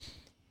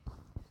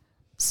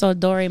So,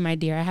 Dory, my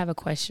dear, I have a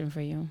question for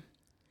you.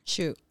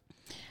 Shoot.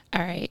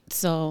 All right.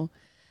 So,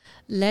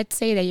 let's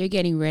say that you're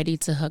getting ready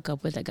to hook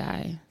up with a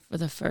guy for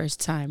the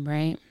first time,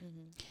 right?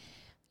 Mm-hmm.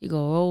 You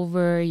go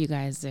over, you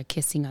guys are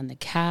kissing on the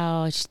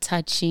couch,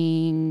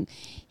 touching,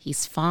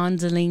 he's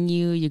fondling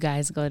you, you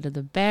guys go to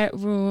the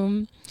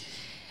bedroom,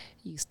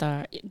 you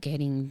start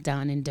getting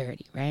down and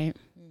dirty, right?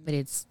 Mm-hmm. But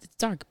it's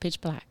dark,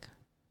 pitch black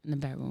in the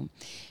bedroom.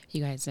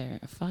 You guys are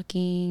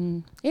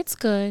fucking, it's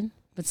good,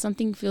 but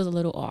something feels a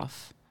little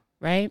off,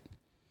 right?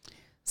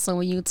 So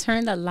when you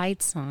turn the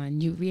lights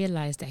on, you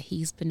realize that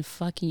he's been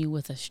fucking you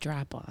with a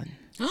strap on.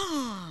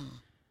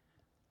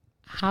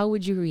 How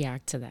would you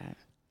react to that?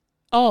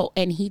 Oh,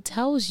 and he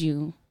tells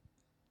you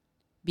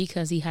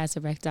because he has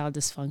erectile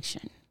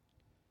dysfunction.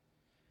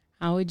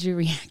 How would you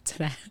react to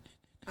that?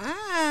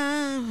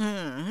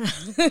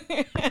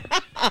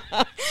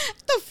 What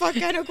the fuck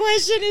kind of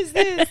question is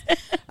this?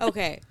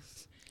 Okay.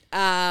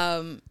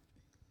 Honestly,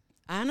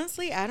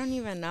 I don't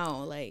even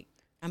know. Like,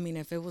 I mean,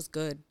 if it was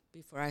good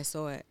before I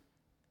saw it,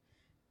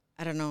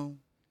 I don't know.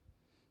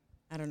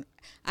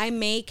 I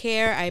may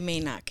care. I may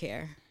not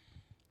care.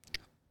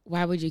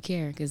 Why would you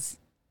care? Because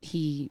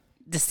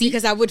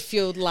because I would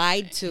feel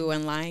lied to,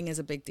 and lying is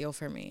a big deal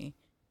for me.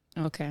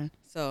 Okay.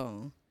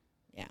 So,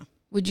 yeah.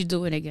 Would you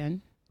do it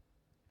again?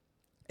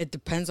 It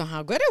depends on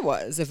how good it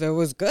was. If it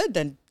was good,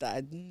 then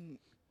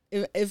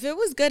if it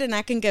was good and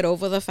I can get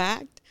over the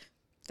fact,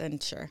 then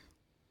sure.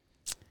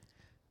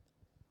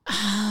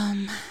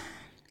 I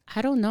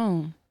don't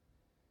know.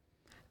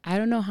 I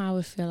don't know how I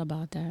would feel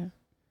about that.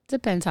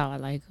 Depends how I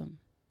like him.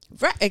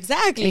 Right,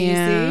 exactly.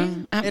 Yeah.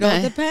 You see? It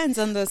all depends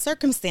on the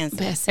circumstances.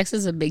 But sex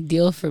is a big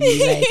deal for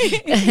me.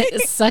 Like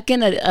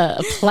sucking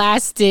a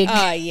plastic.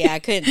 Oh, yeah, I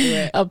couldn't do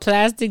it. A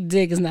plastic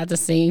dick is not the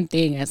same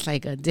thing as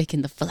like a dick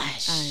in the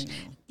flesh. I know.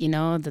 You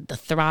know, the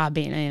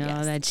throbbing,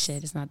 yes. That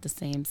shit is not the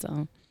same.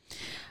 So,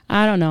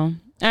 I don't know.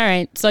 All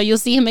right. So, you'll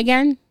see him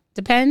again?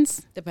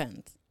 Depends?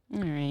 Depends.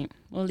 All right.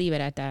 We'll leave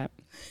it at that.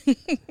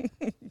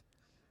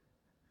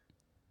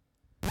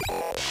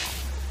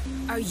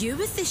 Are you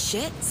with the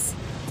shits?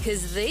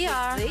 Because they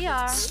are.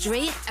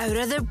 Straight out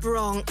of the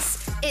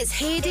Bronx. It's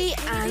Heidi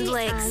and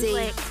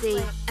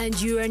Lexi. And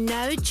you are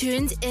now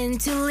tuned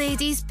into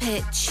Ladies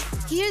Pitch.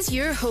 Here's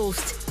your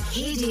host,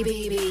 Heidi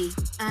Baby.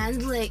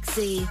 And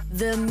Lexi,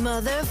 the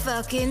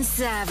motherfucking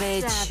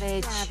savage.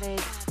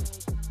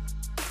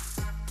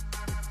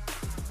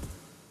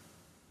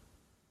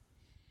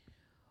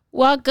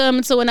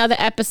 Welcome to another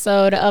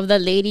episode of the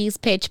Ladies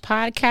Pitch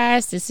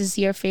podcast. This is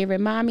your favorite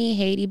mommy,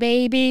 Heidi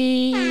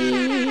Baby.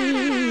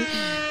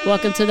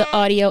 Welcome to the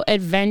audio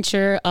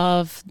adventure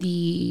of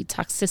the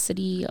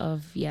toxicity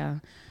of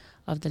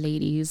the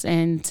ladies.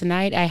 And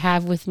tonight I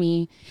have with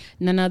me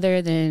none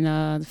other than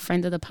a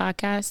friend of the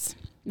podcast.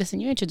 Listen,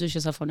 you introduce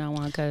yourself from now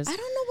on because I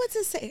don't know what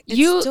to say.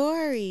 It's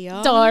Dory,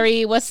 y'all.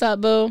 Dory, what's up,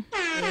 boo?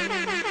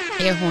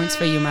 Air horns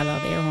for you, my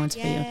love. Air horns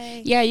for you.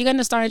 Yeah, you're going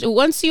to start.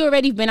 Once you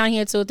already been on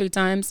here 2 or 3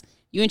 times,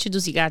 you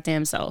introduce your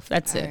goddamn self.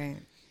 That's all it. Right.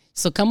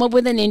 So come up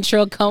with an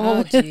intro. Come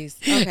up with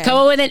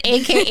an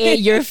AKA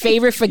your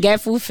favorite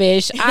forgetful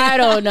fish. I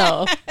don't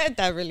know.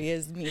 That really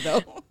is me,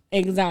 though.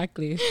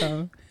 Exactly.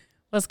 So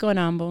what's going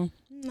on, boo?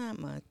 Not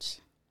much.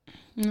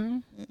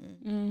 No?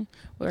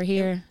 We're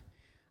here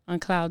on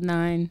Cloud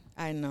 9.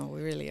 I know,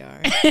 we really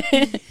are.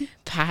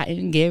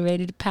 Potting, get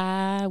ready to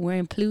pie. We're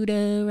in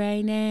Pluto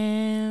right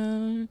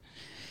now.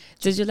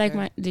 Did you like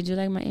my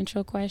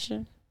intro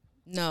question?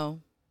 No.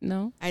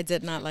 No? I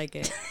did not like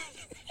it.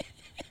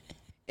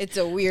 It's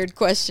a weird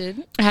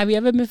question. Have you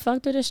ever been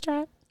fucked with a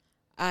strap?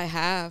 I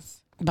have.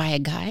 By a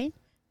guy?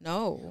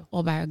 No.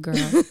 Or by a girl?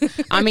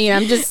 I mean,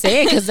 I'm just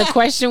saying because the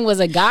question was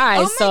a guy.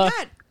 Oh, my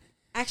God.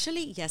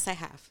 Actually, yes, I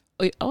have.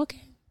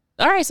 Okay.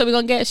 All right, so we're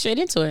going to get straight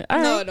into it.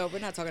 All right. No, we're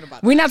not talking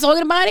about We're not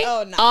talking about it?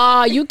 Oh, no.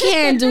 Oh, you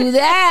can't do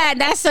that.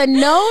 That's a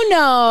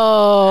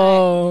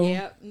no-no.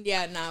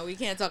 Yeah, no, we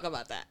can't talk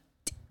about that.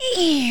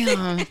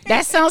 Damn.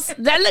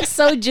 That looks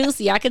so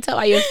juicy. I can tell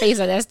by your face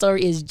that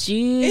story is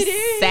juicy.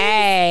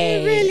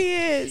 It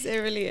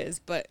really is.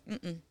 But,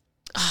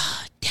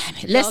 oh, damn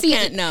it. Let's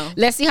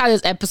see how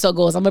this episode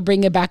goes. I'm going to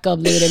bring it back up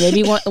later.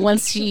 Maybe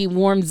once she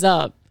warms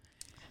up.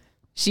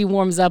 She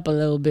warms up a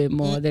little bit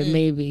more, then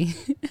maybe.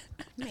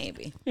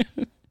 Maybe.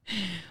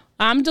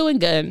 I'm doing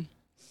good.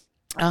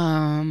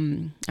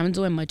 I'm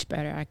doing much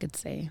better, I could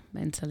say,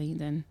 mentally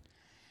than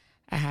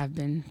I have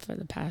been for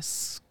the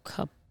past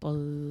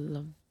couple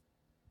of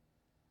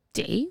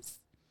days.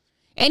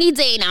 Any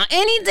day now,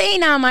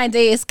 my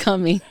day is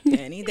coming.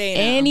 Any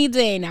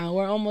day now.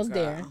 We're almost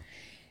there.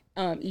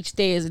 Each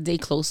day is a day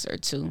closer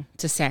to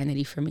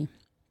sanity for me.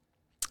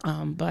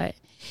 But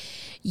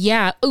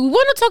yeah, we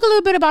want to talk a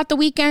little bit about the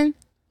weekend.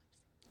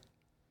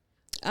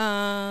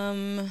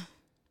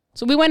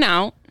 So we went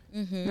out.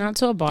 Out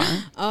to a bar.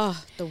 Oh,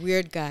 the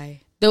weird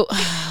guy. God.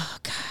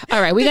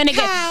 All right, we're gonna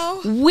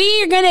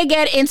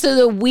get into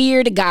the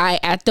weird guy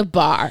at the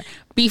bar.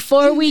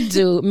 Before we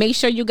do, make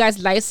sure you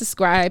guys like,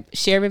 subscribe,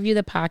 share, review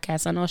the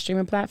podcast on all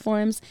streaming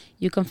platforms.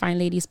 You can find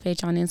Ladies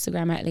Pitch on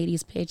Instagram at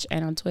Ladies Pitch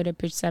and on Twitter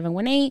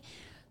Pitch718.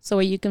 So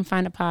where you can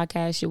find a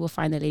podcast, you will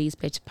find the Ladies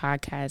Pitch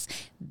podcast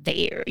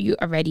there. You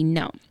already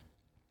know.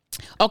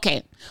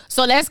 Okay,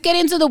 so let's get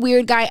into the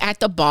weird guy at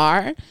the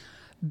bar,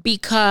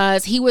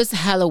 because he was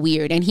hella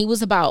weird, and he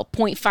was about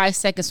 0.5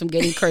 seconds from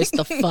getting cursed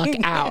the fuck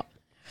out.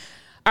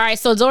 All right,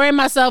 so Dory and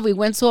myself, we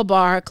went to a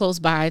bar close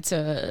by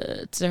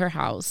to her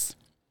house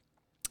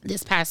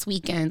this past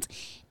weekend,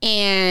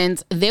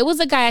 and there was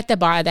a guy at the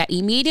bar that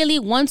immediately,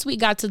 once we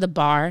got to the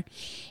bar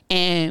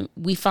and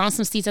we found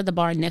some seats at the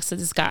bar next to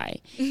this guy,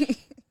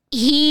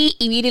 he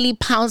immediately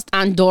pounced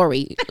on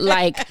Dory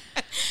like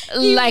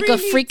really a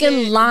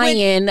freaking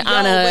lion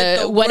on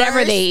a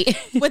whatever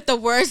with the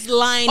worst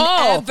line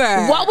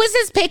ever. What was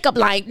his pickup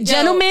line?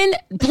 Gentlemen,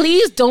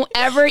 please don't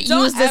ever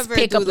use this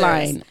pickup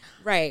line.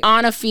 Right.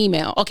 On a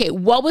female. Okay,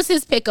 what was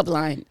his pickup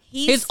line?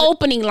 His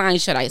opening line,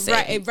 should I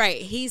say?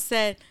 Right. He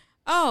said,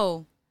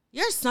 "Oh,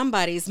 you're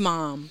somebody's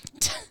mom."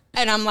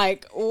 And I'm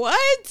like,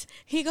 "What?"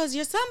 He goes,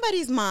 "You're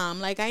somebody's mom.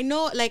 Like, I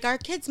know, like, our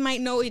kids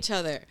might know each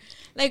other."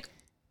 Like,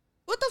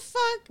 what the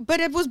fuck? But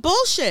it was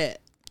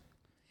bullshit.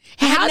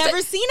 I've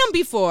never seen him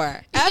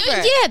before, ever.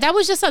 Yeah, that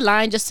was just a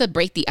line just to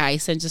break the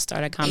ice and just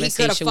start a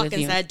conversation with you. He could have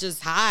fucking said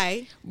just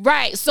hi.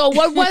 Right. So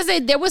what was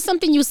it? There was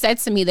something you said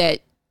to me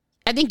that,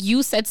 I think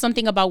you said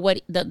something about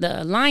what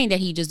the line that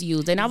he just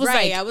used. And I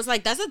was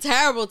like, that's a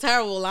terrible,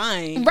 terrible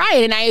line.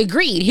 Right. And I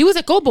agreed. He was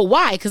like, oh, but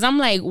why? Because I'm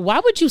like, why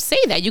would you say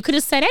that? You could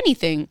have said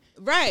anything.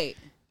 Right.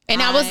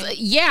 And I was,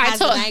 how's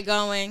the night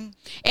going?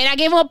 And I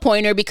gave him a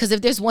pointer, because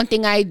if there's one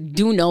thing I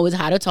do know is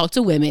how to talk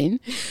to women.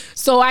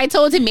 So I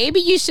told him, maybe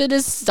you should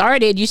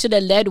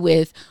have led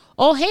with,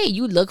 oh, hey,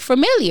 you look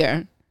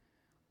familiar.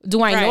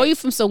 Do I know you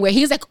from somewhere?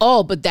 He's like,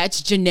 oh, but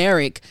that's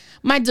generic.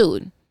 My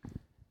dude.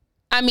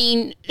 I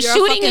mean, you're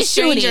shooting is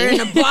shooting.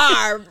 In a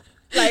bar.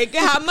 Like,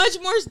 how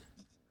much more?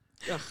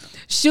 Ugh.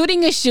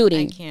 Shooting is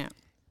shooting. I can't.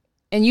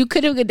 And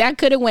that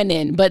could have went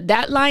in. But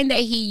that line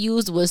that he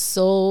used was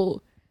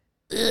so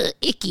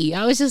icky.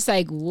 I was just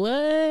like,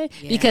 what?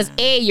 Yeah. Because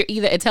you're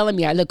either telling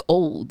me I look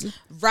old.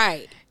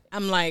 Right.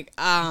 I'm like,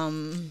 how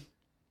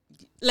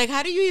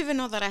do you even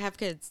know that I have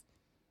kids?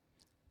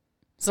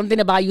 Something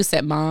about you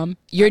said, Mom.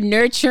 You're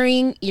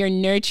nurturing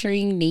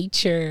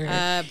nature.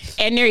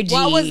 Energy.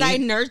 What was I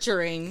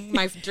nurturing?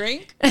 My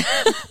drink?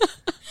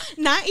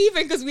 Not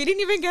even, because we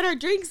didn't even get our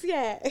drinks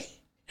yet.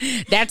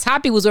 That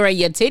topic was where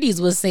your titties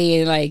was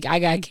saying, like, I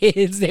got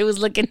kids. They was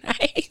looking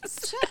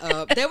nice. Shut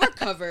up. They were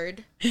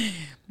covered.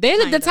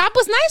 The top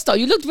was nice, though.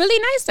 You looked really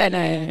nice that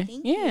night.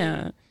 Thank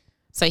you.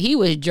 So he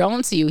was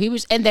drawn to you.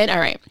 And then, all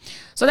right.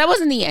 So that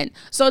wasn't the end.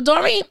 So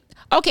Dory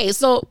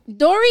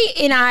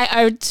and I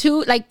are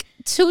two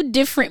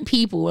different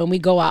people when we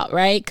go out,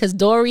 right? Because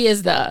Dory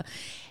is the,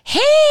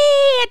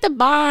 hey, at the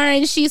bar,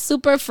 and she's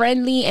super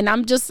friendly. And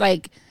I'm just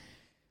like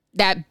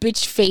that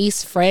bitch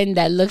face friend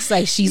that looks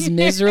like she's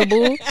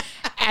miserable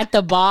at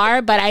the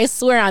bar, but I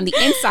swear on the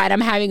inside I'm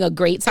having a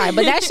great time.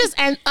 But that's just,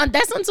 and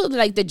that's until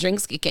like the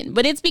drinks kick in.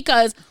 But it's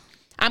because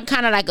I'm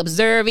kind of like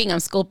observing, I'm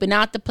scoping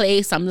out the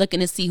place, I'm looking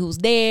to see who's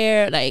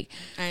there. Like,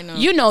 I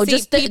know,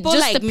 just the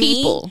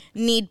people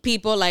need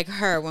people like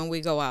her when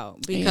we go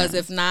out, because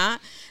if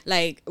not,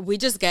 like, we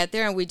just get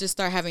there and we just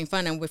start having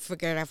fun and we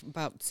forget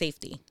about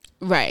safety.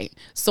 Right.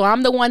 So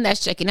I'm the one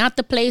that's checking out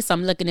the place.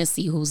 I'm looking to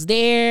see who's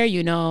there.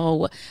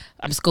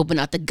 I'm scoping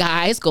out the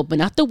guys,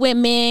 scoping out the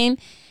women,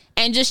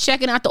 and just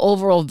checking out the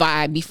overall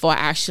vibe before I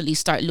actually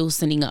start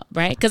loosening up,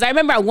 right? Because I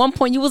remember at one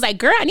point you was like,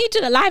 girl, I need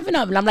you to liven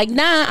up. And I'm like,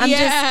 nah, I'm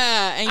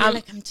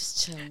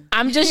just chilling.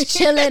 I'm just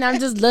chilling. I'm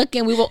just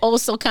looking. We were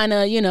also kind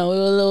of, we were a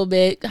little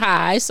bit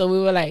high. So we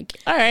were like,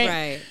 all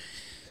right.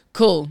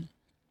 Cool.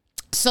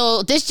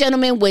 So this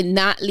gentleman would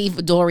not leave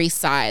Dory's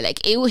side. Like,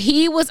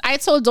 I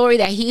told Dory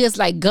that he is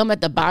like gum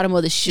at the bottom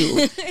of the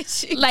shoe.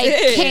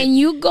 Can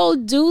you go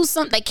do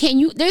something?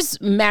 Like,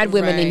 there's mad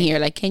women in here.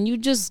 Like, can you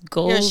just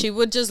go? Yeah, she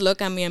would just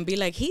look at me and be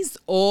like, he's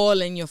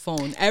all in your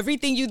phone.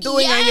 Everything you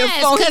doing on your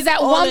phone. Because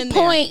at one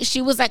point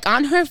she was like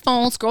on her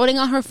phone, scrolling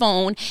on her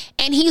phone,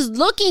 and he's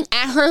looking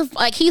at her,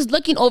 like he's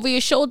looking over your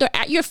shoulder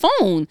at your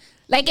phone.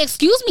 Like,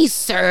 excuse me,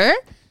 sir.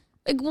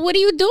 Like, what are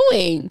you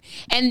doing?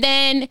 And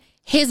then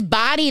his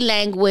body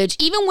language,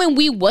 even when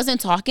we wasn't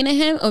talking to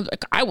him, or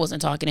like I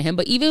wasn't talking to him,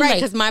 but even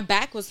because my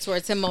back was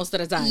towards him most of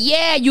the time.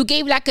 Yeah, you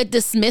gave like a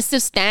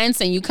dismissive stance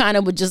and you kind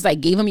of would just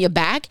like gave him your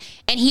back,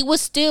 and he was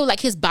still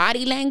like his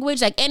body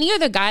language, like any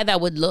other guy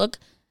that would look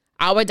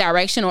our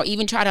direction or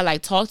even try to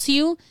like talk to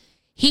you,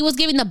 he was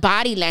giving the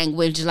body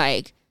language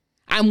like,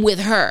 I'm with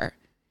her.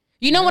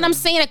 You know what I'm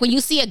saying? Like when you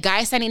see a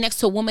guy standing next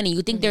to a woman and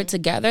you think they're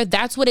together,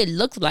 that's what it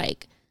looked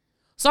like.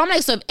 So I'm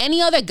like, so if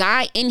any other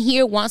guy in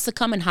here wants to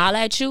come and holler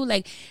at you,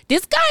 like,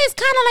 this guy is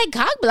kind of like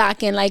cock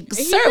blocking. Like,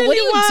 sir,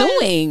 really, what are you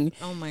doing?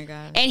 Oh, my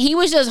God. And he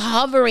was just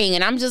hovering.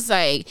 And I'm just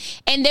like,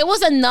 and there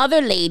was another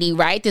lady,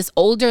 right? This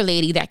older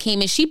lady that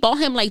came in. She bought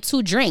him like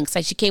 2 drinks.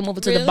 Like, she came over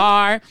to the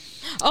bar.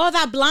 Oh,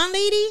 that blonde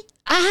lady?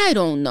 I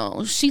don't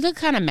know. She looked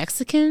kind of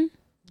Mexican.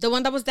 The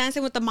one that was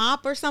dancing with the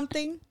mop or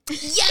something?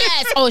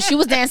 Yes. Oh, she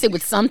was dancing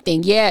with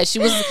something. Yeah, she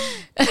was.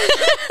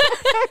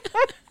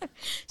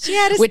 She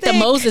had a with stick. The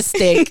Moses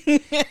stick.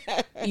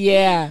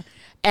 Yeah.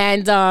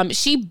 And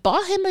she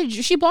bought him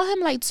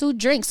like 2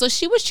 drinks. So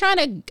she was trying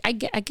to, I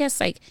guess,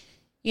 like,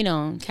 you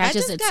know, catch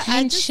his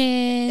attention.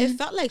 It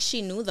felt like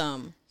she knew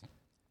them.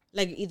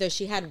 Like either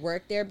she had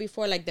worked there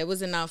before, like there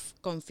was enough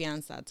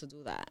confianza to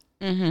do that.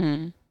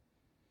 Mm-hmm.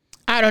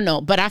 I don't know,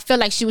 but I feel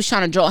like she was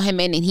trying to draw him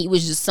in, and he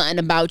was just something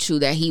about you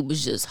that he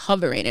was just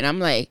hovering. And I'm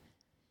like,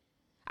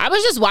 I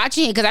was just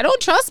watching it because I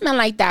don't trust men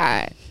like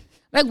that.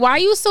 Like, why are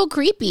you so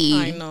creepy?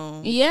 I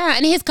know. Yeah,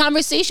 and his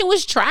conversation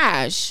was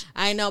trash.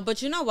 I know,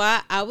 but you know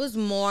what? I was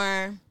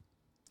more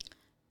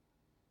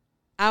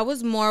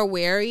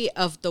wary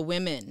of the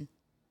women.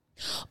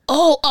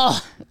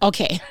 Oh,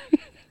 okay.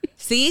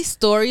 See,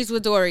 stories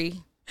with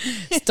Dory.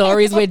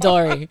 Stories with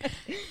Dory.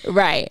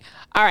 Right.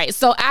 All right.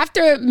 So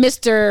after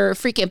Mr.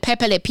 freaking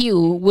Pepe Le Pew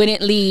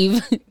wouldn't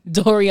leave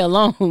Dory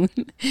alone.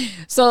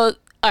 So,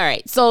 all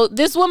right. So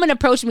this woman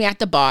approached me at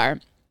the bar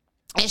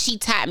and she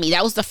tapped me.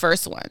 That was the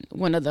first one.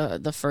 One of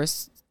the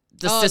first,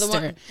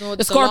 sister.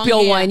 The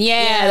Scorpio one.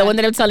 Yeah. The one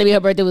that I'm telling me her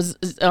birthday was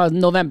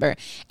November.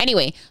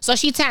 Anyway, so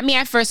she tapped me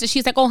at first and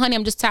she's like, oh, honey,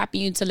 I'm just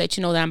tapping you to let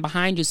you know that I'm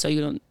behind you so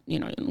you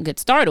don't get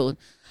startled.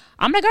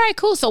 I'm like, all right,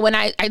 cool. So when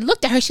I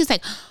looked at her, she's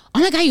like, oh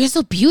my God, you're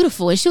so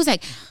beautiful. And she was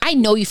like, I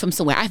know you from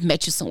somewhere. I've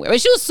met you somewhere.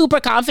 And she was super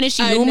confident.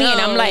 She knew me.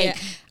 And I'm like,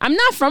 I'm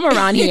not from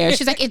around here.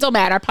 She's like, it don't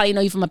matter. I probably know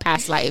you from a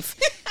past life.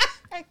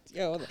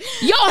 Yo,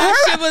 her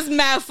shit was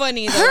mad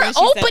funny. Though, her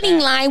opening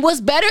line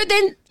was better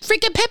than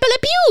freaking Pepe Le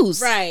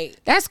Pew's. Right.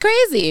 That's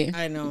crazy.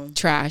 I know.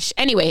 Trash.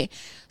 Anyway,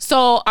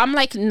 so I'm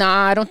like,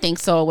 nah, I don't think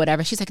so.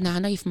 Whatever. She's like, nah, I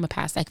know you from a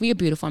past life. You're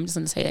beautiful. I'm just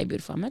going to say that you're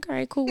beautiful. I'm like, all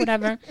right, cool,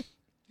 whatever.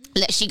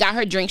 She got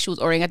her drink. She was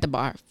ordering at the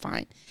bar.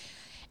 Fine.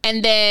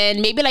 And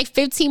then maybe like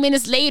 15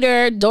 minutes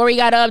later, Dory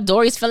got up.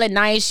 Dory's feeling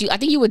nice. I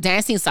think you were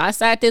dancing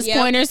salsa at this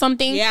point or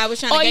something. Yeah, I was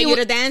trying to get you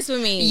to dance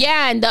with me.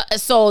 Yeah, and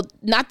so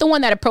not the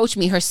one that approached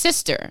me, her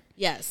sister.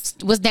 Yes.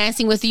 Was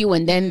dancing with you,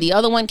 and then the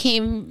other one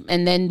came,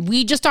 and then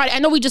we just started. I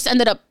know we just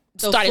ended up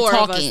started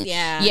talking.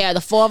 Yeah,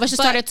 the 4 of us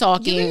just started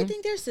talking. You really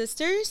think they're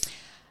sisters?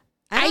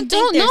 I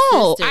don't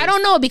know. I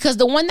don't know because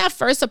the one that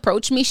first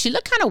approached me, she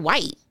looked kind of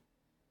white.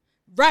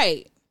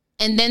 Right.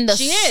 And then the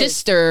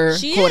sister,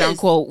 quote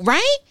unquote,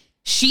 right?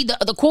 She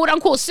the quote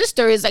unquote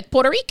sister is like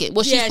Puerto Rican.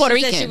 Well, she's Puerto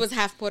Rican. Said she was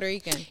half Puerto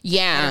Rican.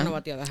 Yeah, I don't know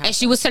what the other half. And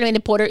she was telling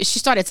me she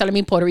started telling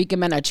me Puerto Rican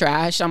men are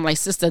trash. I'm like,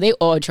 sister, they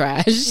all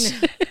trash.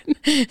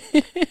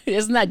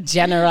 It's not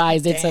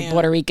generalized. It's a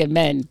Puerto Rican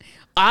men.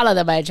 All of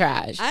them are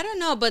trash. I don't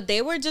know, but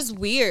they were just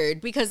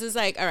weird because it's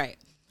like, all right.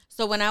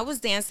 So when I was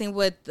dancing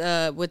with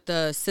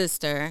the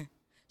sister,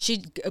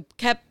 she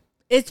kept.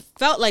 It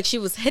felt like she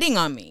was hitting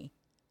on me,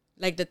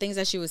 like the things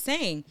that she was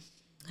saying.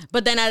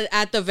 But then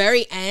at the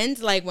very end,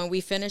 like when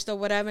we finished or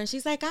whatever, and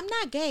she's like, I'm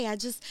not gay. I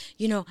just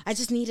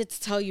needed to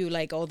tell you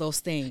like all those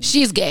things.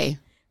 She's gay.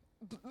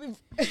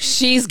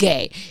 She's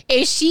gay.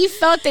 If she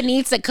felt the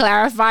need to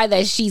clarify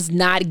that she's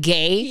not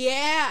gay.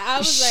 Yeah, I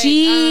was like,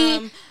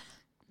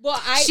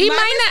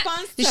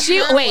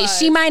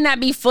 she might not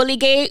be fully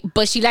gay,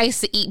 but she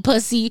likes to eat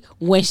pussy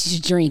when she's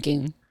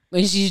drinking,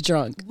 when she's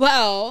drunk.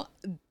 Well,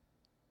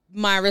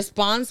 my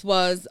response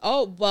was,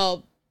 oh,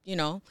 well,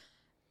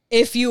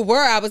 if you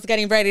were, I was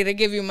getting ready to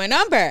give you my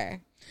number.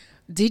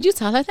 Did you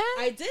tell her that?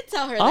 I did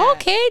tell her that.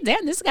 Okay,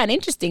 damn, this got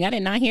interesting. I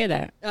did not hear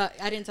that.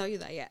 I didn't tell you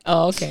that yet.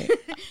 Oh, okay.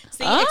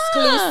 See,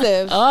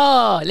 exclusive.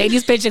 Oh,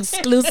 ladies pitch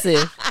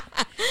exclusive.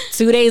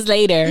 2 days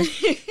later.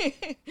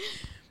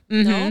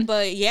 Mm-hmm. No,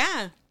 but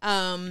yeah.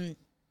 And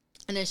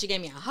then she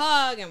gave me a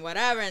hug and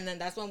whatever, and then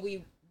that's when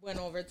we went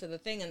over to the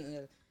thing,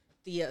 and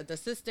the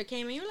sister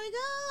came, and you were like,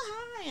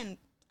 oh, hi, and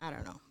I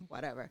don't know,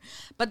 whatever.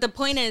 But the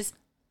point is,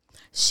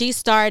 she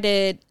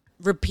started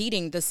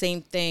repeating the same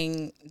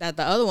thing that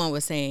the other one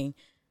was saying.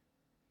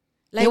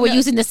 Like, they were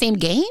using the same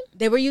game?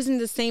 They were using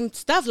the same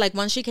stuff. Like,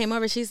 when she came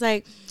over, she's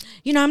like,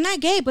 I'm not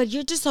gay, but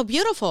you're just so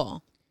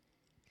beautiful.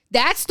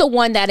 That's the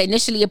one that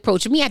initially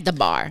approached me at the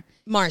bar.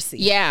 Marcy.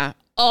 Yeah.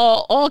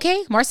 Oh,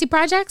 okay. Marcy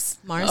Projects?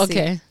 Marcy.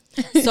 Okay.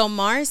 So,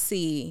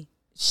 Marcy,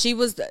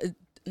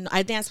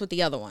 I danced with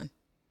the other one.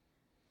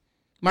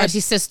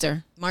 Marcy's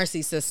sister.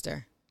 Marcy's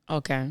sister.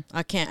 Okay.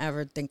 I can't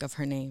ever think of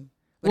her name.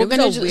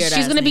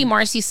 She's gonna be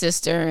Marcy's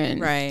sister,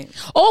 and right.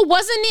 Oh,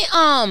 wasn't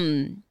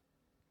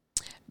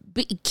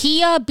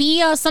it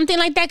Bia, something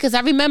like that? Because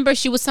I remember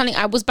she was telling.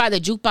 I was by the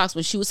jukebox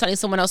when she was telling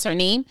someone else her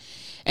name,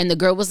 and the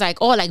girl was like,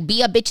 "Oh, like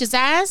Bia bitch's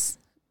ass."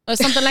 Or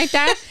something like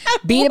that.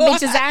 Bia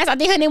bitch's ass. I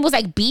think her name was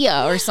like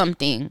Bia or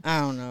something.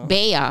 I don't know.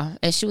 Bea.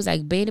 And she was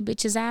like, Bia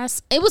bitch's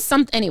ass. It was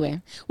something. Anyway,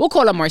 we'll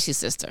call her Marcy's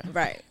sister.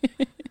 Right.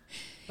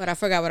 But I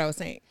forgot what I was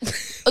saying.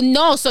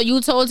 No, so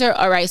you told her,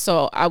 all right,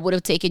 so I would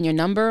have taken your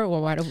number,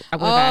 or I would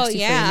have asked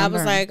you for your number.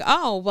 I was like,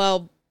 oh,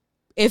 well,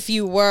 if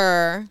you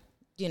were,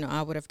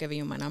 I would have given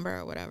you my number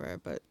or whatever.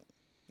 But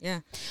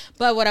yeah.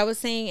 But what I was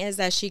saying is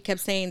that she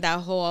kept saying that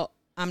whole,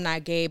 I'm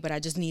not gay, but I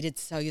just needed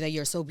to tell you that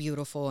you're so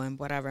beautiful and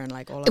whatever, and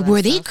like all of that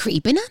Were they stuff.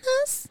 creeping on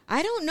us?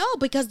 I don't know,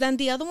 because then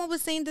the other one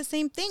was saying the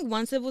same thing.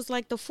 Once it was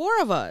like the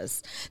 4 of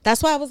us.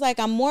 That's why I was like,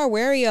 I'm more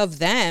wary of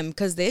them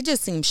because they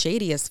just seem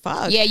shady as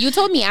fuck. Yeah, you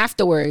told me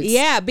afterwards.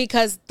 Yeah,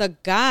 because the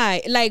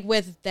guy, like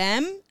with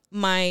them,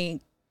 my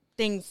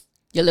things.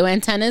 Your little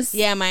antennas?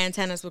 Yeah, my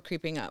antennas were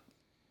creeping up.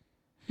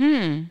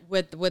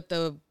 With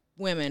the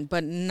women,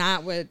 but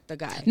not with the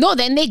guy. No,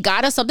 then they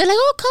got us up. They're like,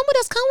 oh, come with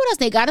us.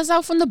 They got us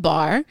out from the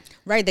bar.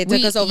 Right, they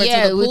took us over to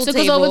the pool table.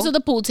 Us over to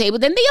the pool table.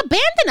 Then they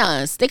abandoned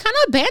us. They kind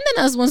of abandoned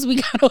us once we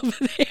got over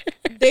there.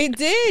 They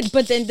did,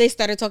 but then they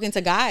started talking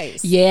to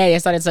guys. Yeah, they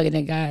started talking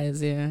to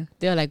guys, yeah.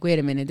 They're like, wait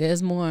a minute,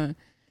 there's more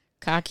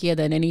cockier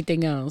than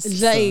anything else.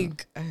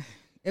 Like,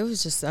 it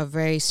was just a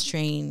very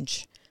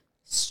strange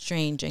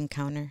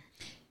encounter.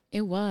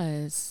 It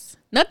was.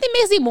 Nothing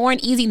makes it more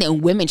uneasy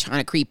than women trying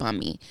to creep on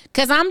me.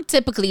 Because I'm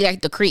typically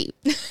like the creep.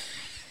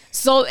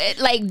 So,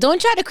 like,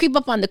 don't try to creep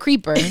up on the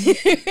creeper.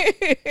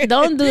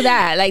 Don't do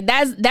that. Like,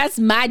 that's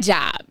my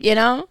job, you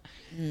know?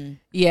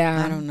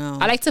 Yeah. I don't know.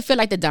 I like to feel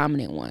like the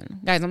dominant one.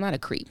 Guys, I'm not a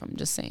creep. I'm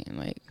just saying,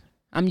 like,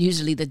 I'm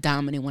usually the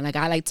dominant one. Like,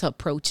 I like to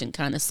approach and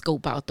kind of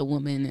scope out the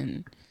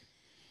woman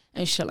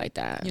and shit like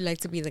that. You like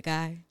to be the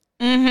guy?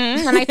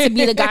 Mm-hmm. I like to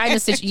be the guy in the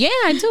situation. Yeah,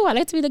 I do. I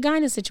like to be the guy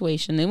in the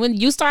situation. And when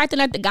you start acting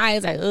like the guy,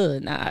 it's like,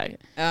 ugh,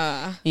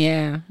 nah.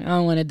 Yeah, I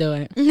don't want to do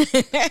it.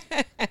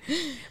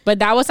 But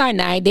that was our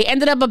night. They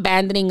ended up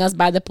abandoning us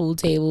by the pool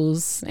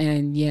tables.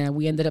 And yeah,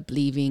 we ended up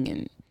leaving.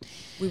 And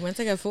we went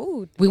to get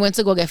food. We went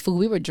to go get food.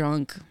 We were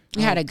drunk.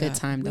 We had a good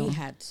time, though. We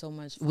had so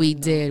much fun. We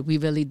did. We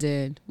really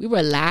did. We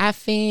were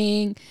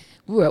laughing.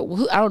 I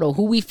don't know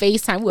who we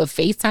FaceTime. We were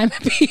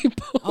FaceTiming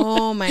people.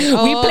 Oh my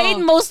God. We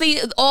played mostly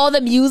all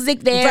the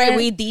music there. Right,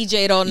 we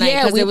DJ'd all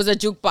night because it was a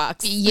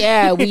jukebox.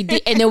 Yeah, we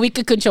did. And then we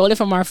could control it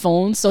from our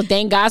phones. So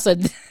thank God. So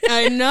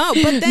I know.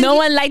 But then no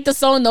one liked the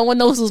song. No one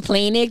knows who's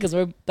playing it because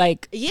we're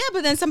like. Yeah,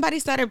 but then somebody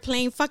started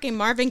playing fucking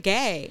Marvin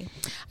Gaye.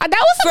 That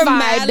was a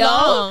vibe,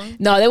 though.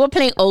 No, they were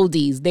playing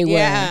oldies. They were.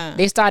 Yeah.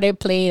 They started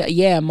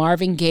playing,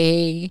 Marvin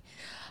Gaye.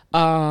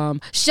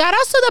 Shout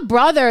out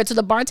to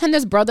the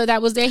bartender's brother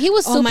that was there. He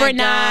was super nice.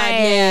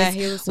 Yeah,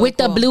 he was so with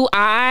cool. The blue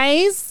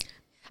eyes.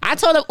 I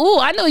told him, "Ooh,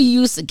 I know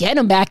you used to get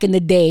him back in the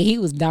day." He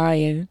was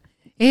dying.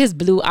 His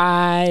blue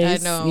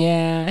eyes. I know.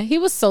 Yeah, he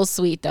was so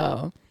sweet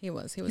though. He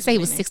was. He said he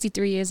was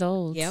 63 years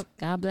old. Yep.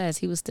 God bless.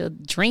 He was still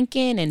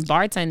drinking and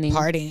bartending,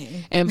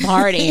 partying.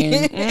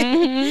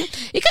 Mm-hmm.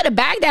 He could have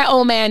bagged that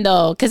old man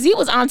though, because he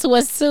was onto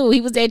us too.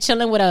 He was there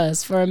chilling with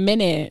us for a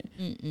minute,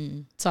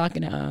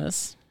 talking to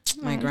us.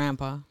 My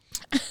grandpa.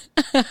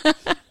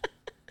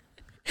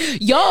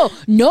 Yo,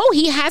 no,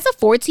 he has a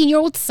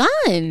 14-year-old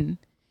son.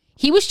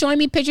 He was showing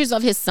me pictures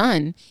of his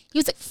son. He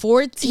was like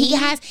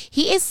 14.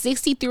 He is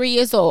 63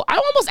 years old. I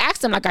almost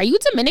asked him, like, are you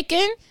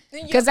Dominican?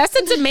 Because that's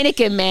a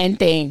Dominican man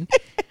thing.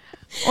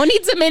 Only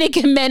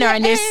Dominican men are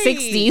in their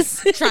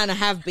 60s. Trying to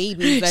have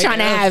babies. Like,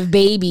 have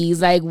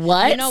babies. Like,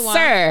 what,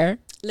 sir?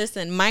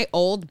 Listen, my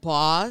old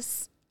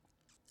boss.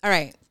 All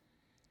right.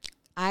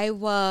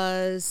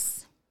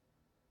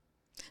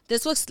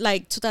 This was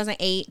like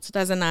 2008,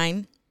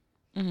 2009.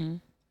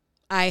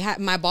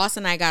 My boss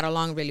and I got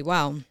along really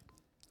well.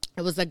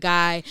 It was a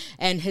guy,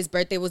 and his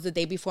birthday was the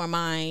day before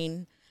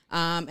mine.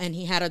 And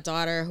he had a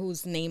daughter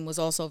whose name was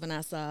also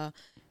Vanessa.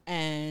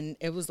 And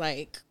it was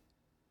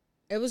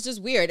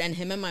just weird. And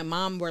him and my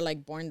mom were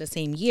like born the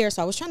same year.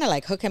 So I was trying to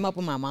like hook him up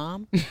with my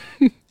mom.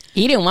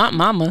 He didn't want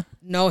mama.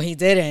 No, he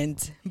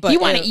didn't. But he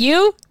wanted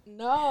you?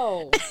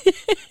 No.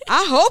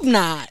 I hope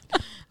not.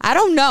 I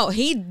don't know.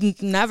 He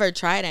never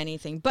tried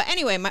anything. But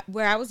anyway,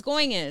 where I was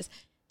going is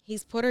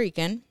he's Puerto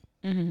Rican.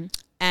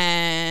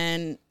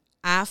 And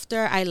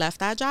after I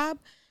left that job,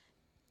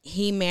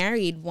 he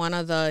married one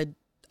of the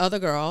other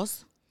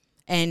girls.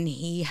 And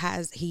he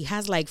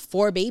has like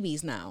 4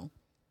 babies now.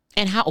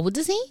 And how old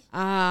is he?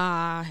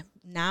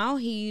 Now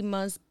he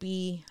must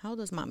be, how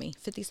old is mommy?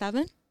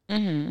 57?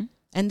 And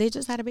they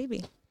just had a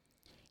baby.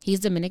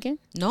 He's Dominican?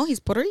 No, he's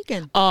Puerto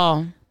Rican.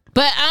 Oh.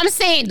 But I'm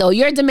saying, though,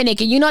 you're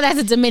Dominican. You know that's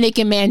a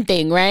Dominican man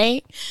thing,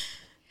 right?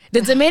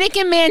 The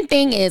Dominican man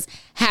thing is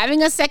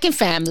having a second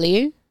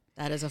family.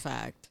 That is a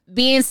fact.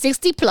 Being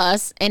 60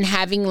 plus and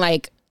having,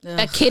 like,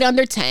 a kid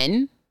under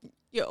 10.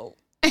 Yo.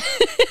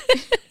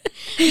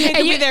 You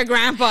can be their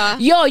grandpa.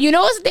 Yo, you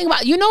know what's the thing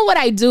about, you know what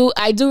I do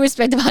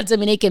respect about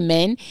Dominican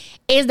men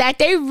is that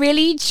they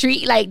really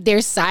treat like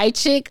their side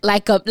chick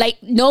like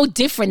no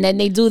different than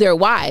they do their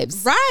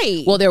wives.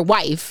 Right. Well, their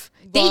wife.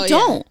 They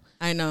don't.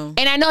 Yeah, I know.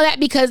 And I know that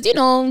because, you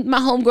know, my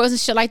homegirls and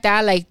shit like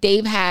that, like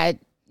they've had,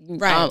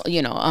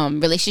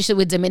 relationship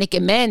with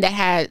Dominican men that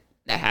had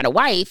a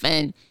wife,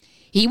 and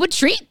he would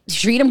treat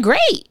them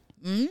great.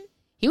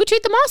 He would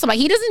treat them awesome. Like,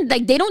 he doesn't,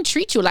 like, they don't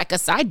treat you like a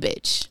side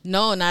bitch.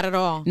 No, not at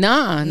all. No.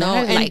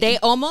 And they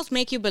almost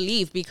make you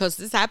believe, because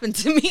this happened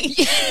to me.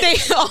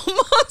 That's a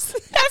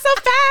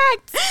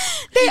fact.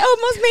 They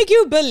almost make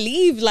you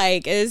believe,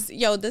 like, this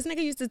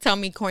nigga used to tell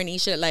me corny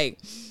shit, like,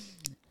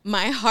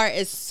 my heart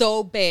is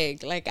so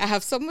big. Like, I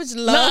have so much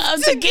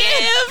love to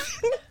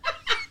give.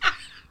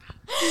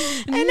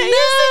 And I used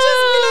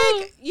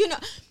to just be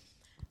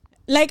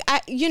like,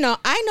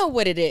 I know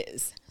what it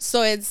is.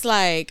 So it's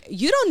like,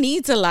 you don't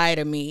need to lie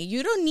to me.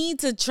 You don't need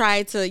to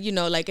try to,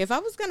 like, if I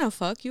was going to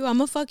fuck you, I'm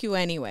going to fuck you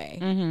anyway.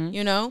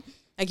 You know?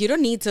 Like, you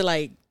don't need to,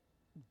 like,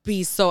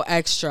 be so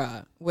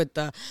extra with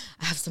the,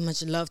 I have so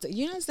much love to,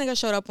 this nigga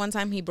showed up one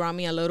time. He brought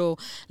me a little,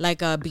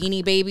 like a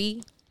Beanie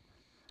Baby.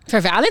 For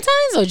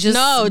Valentine's or just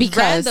no,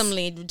 because?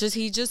 Randomly.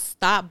 He just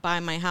stopped by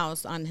my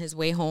house on his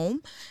way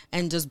home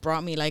and just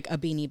brought me like a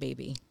Beanie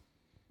Baby.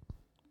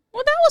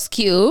 Well, that was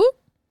cute.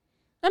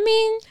 I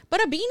mean,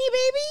 but a Beanie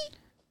Baby?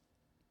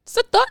 It's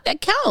a thought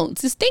that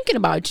counts. It's thinking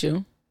about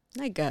you.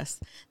 I guess.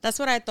 That's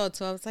what I thought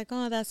too. I was like,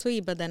 oh, that's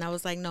sweet. But then I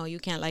was like, no, you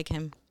can't like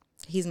him.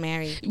 He's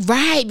married.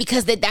 Right,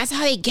 because that's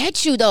how they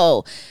get you,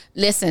 though.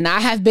 Listen, I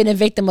have been a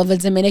victim of a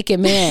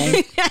Dominican man.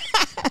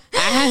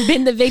 I have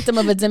been the victim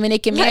of a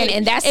Dominican man,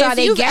 and that's how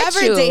they get you. If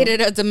you've ever dated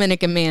a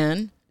Dominican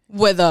man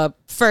with a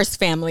first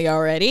family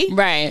already,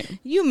 right,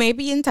 you may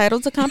be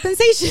entitled to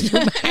compensation.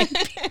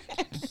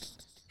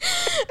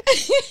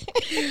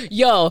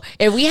 Yo,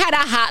 if we had a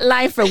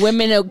hotline for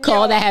women to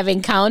call that have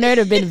encountered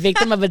or been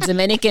victim of a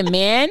Dominican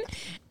man,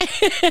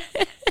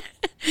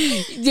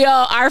 yo,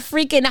 our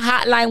freaking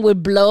hotline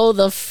would blow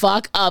the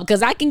fuck up,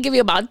 because I can give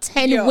you about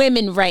 10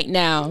 women right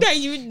now that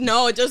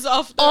just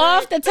off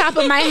the top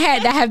of my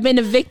head that have been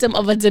a victim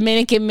of a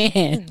Dominican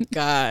man.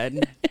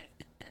 God.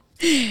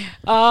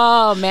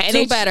 Oh man,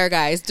 do better,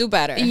 guys. Do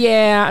better.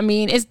 Yeah, I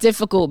mean, it's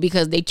difficult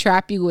because they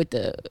trap you with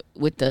the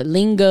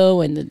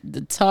lingo and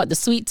the talk, the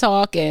sweet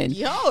talk, and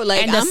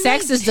the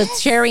sex is the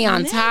cherry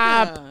on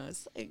top.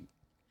 Like,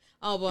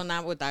 oh well,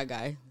 not with that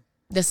guy.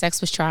 The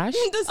sex was trash.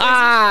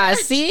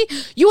 See,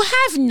 you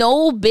have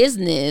no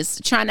business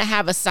trying to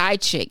have a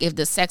side chick if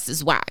the sex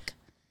is whack.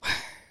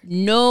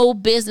 No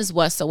business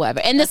whatsoever,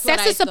 and the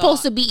sex is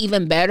supposed to be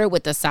even better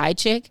with the side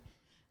chick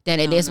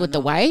than it is with the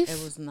wife.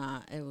 It was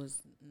not. It was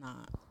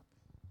not.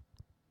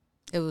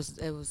 It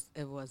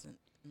wasn't.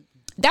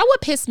 That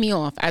would piss me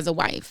off as a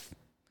wife.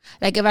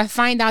 Like if I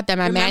find out that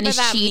my man is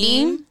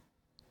cheating.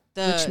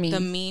 The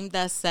meme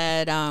that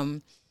said,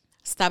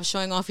 "Stop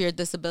showing off your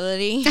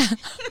disability."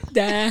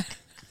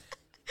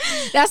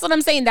 That's what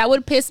I'm saying. That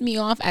would piss me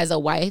off as a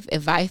wife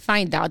if I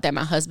find out that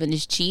my husband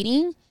is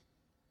cheating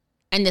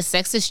and the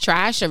sex is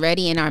trash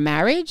already in our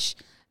marriage.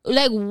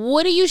 Like,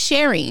 what are you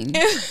sharing?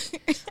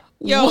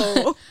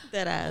 Yo,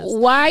 that ass.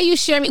 Why are you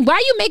sharing? Why are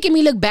you making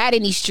me look bad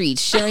in these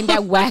streets sharing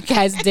that whack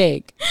ass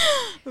dick?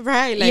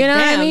 Right, like, you know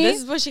damn, what I mean?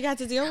 This is what she got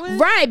to deal with.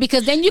 Right,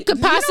 because then you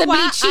could possibly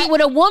cheat with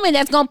a woman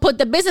that's gonna put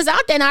the business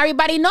out there, and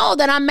everybody know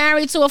that I'm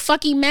married to a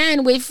fucking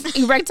man with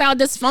erectile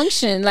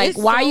dysfunction. Like,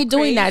 why are you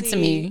doing that to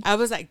me? I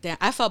was like, damn.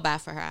 I felt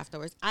bad for her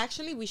afterwards.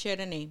 Actually, we shared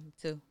a name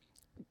too.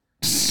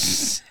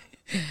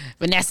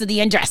 Vanessa the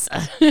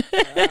Undresser.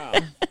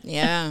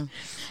 Yeah.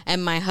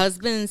 And my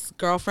husband's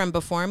girlfriend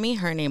before me,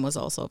 her name was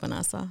also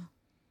Vanessa.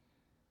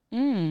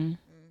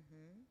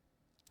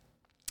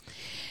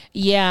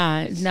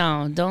 Yeah,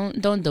 no,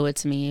 don't do it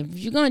to me. If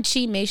you're gonna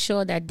cheat, make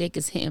sure that dick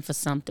is hitting for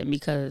something,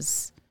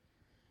 because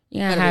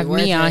you're gonna have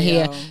me out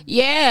here.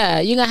 Yeah,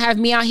 you're gonna have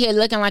me out here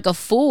looking like a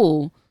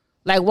fool.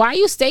 Like, why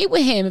you stay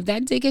with him if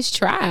that dick is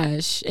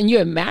trash and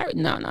you're married?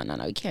 No,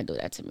 you can't do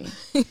that to me.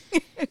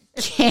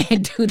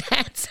 Can't do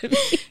that to me.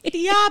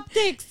 The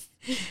optics.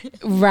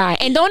 Right.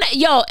 And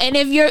and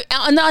if you're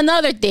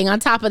another thing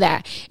on top of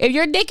that, if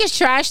your dick is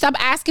trash, stop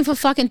asking for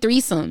fucking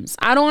threesomes.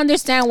 I don't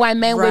understand why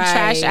men with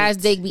trash ass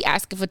dick be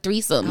asking for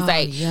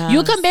threesomes.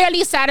 You can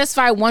barely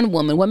satisfy one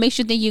woman. What makes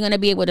you think you're gonna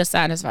be able to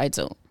satisfy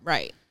two?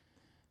 Right.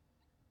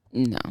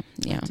 No.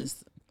 Yeah.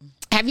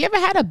 Have you ever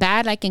had a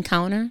bad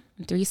encounter,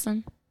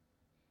 threesome?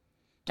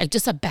 Like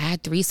just a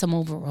bad threesome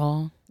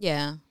overall?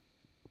 Yeah.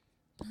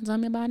 Tell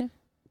me about it.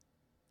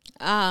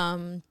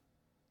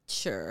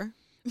 Sure.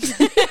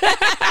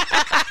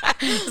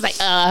 It's like,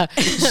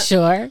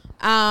 sure.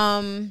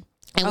 And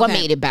what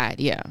made it bad?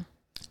 Yeah.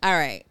 All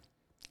right.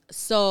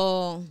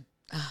 So,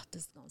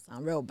 this is gonna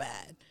sound real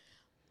bad.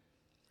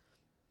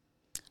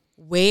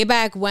 Way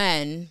back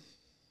when,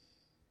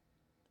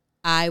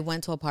 I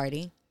went to a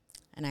party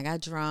and I got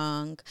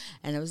drunk,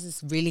 and there was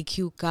this really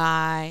cute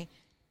guy,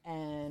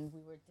 and we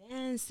were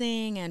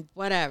dancing and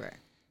whatever.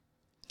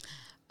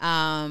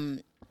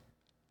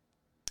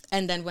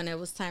 And then when it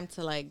was time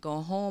to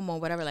go home or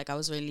whatever, I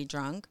was really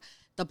drunk.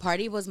 The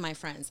party was my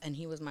friend's, and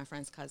he was my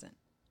friend's cousin.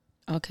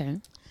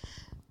 Okay.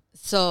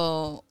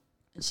 So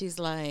she's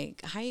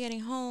like, how are you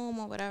getting home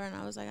or whatever? And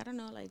I was like, I don't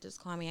know, just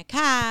call me a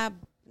cab.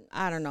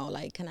 I don't know,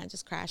 can I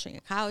just crash on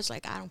your couch? I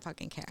don't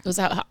fucking care. Was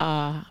that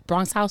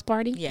Bronx house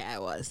party? Yeah,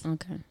 it was.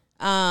 Okay.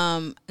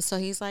 So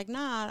he's like,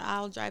 nah,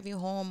 I'll drive you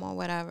home or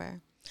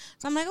whatever.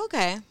 So I'm like,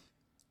 okay.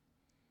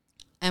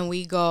 And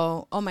we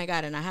go, oh my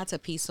God, and I had to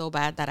pee so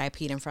bad that I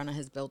peed in front of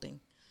his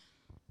building.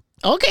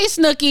 Okay,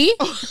 Snooki.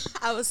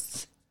 I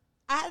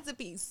had to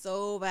pee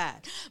so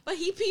bad. But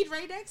he peed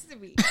right next to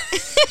me.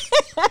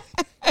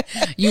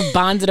 You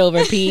bonded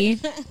over pee?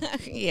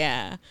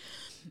 Yeah.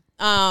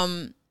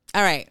 All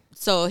right.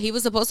 So he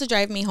was supposed to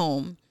drive me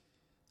home,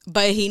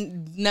 but he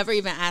never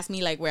even asked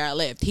me where I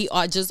lived. He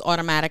just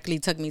automatically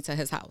took me to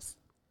his house.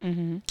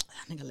 Mm-hmm.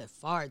 That nigga lived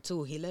far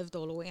too. He lived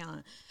all the way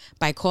on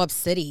by Co-op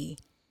City.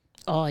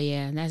 Oh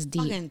yeah, that's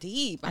deep. Fucking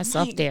deep. That's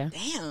up there.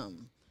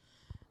 Damn.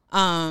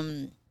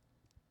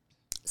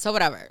 So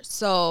whatever.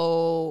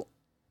 So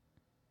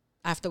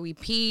after we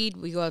peed,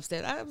 we go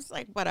upstairs. I was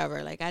like,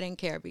 whatever. Like, I didn't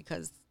care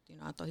because, you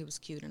know, I thought he was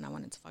cute and I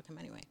wanted to fuck him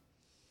anyway.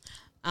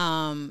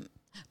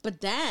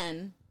 But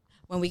then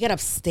when we get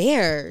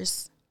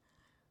upstairs,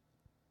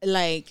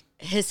 like,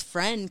 his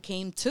friend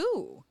came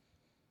too.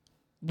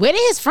 Where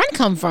did his friend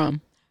come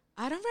from?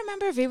 I don't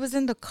remember if he was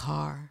in the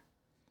car.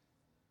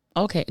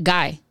 Okay,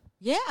 guy.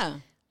 Yeah.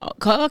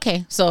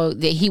 Okay, so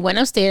he went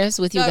upstairs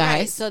with you guys.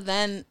 Right. So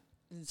then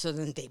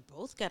they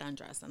both get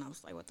undressed, and I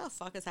was like, "What the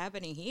fuck is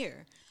happening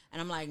here?"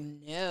 And I'm like,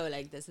 "No,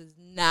 like this is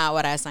not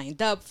what I signed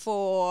up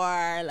for.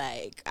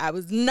 Like I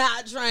was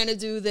not trying to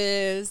do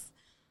this."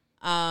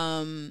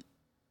 That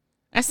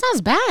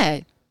sounds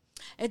bad.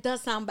 It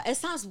does sound bad. It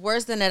sounds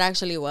worse than it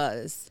actually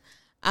was.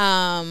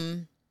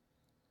 But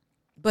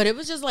it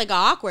was just like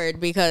awkward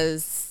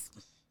because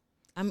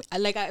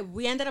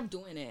we ended up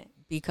doing it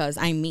because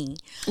I'm me.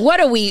 What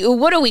are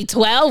we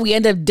 12? We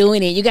ended up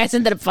doing it. You guys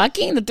ended up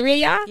fucking, the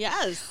three of y'all?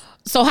 Yes.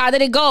 So how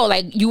did it go?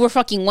 Like you were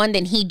fucking one,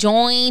 then he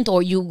joined,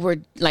 or you were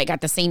like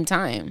at the same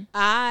time?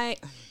 I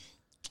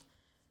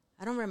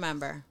don't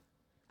remember.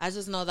 I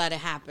just know that it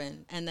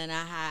happened. And then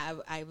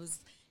I was,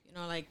 you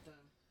know, like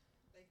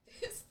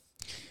this.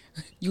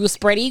 You a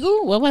spread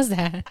eagle? What was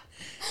that?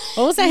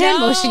 What was that hand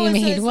motion you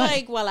made? It's what?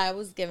 like, well, I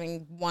was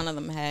giving one of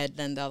them head,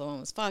 then the other one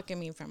was fucking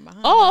me from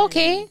behind. Oh,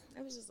 okay.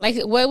 It was just like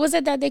what was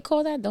it that they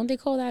call that? Don't they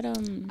call that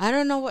I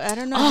don't know. I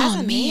don't know. Oh, it has a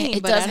man, name,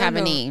 it but does I don't have a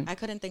know. name. I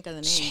couldn't think of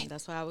the name. Shit.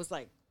 That's why I was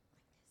like,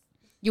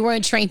 you were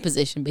in train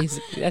position,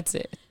 basically. That's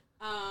it.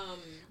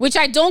 Which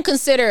I don't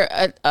consider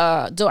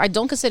I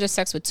don't consider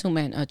sex with two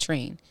men a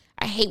train.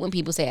 I hate when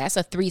people say that's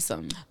a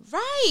threesome.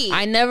 right.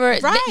 I never.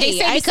 Right. They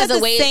say I because said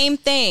the way same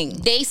thing.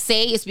 they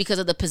say it's because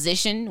of the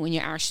position when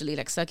you're actually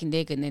like sucking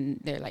dick and then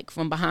they're like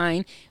from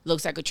behind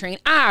looks like a train.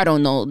 I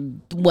don't know,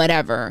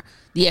 whatever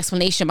the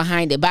explanation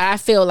behind it, but I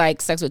feel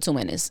like sex with two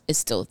men is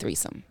still a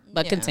threesome.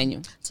 But Yeah.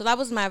 continue. So that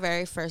was my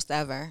very first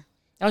ever.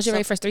 That was your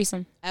very first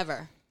threesome.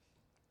 Ever.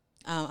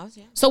 I was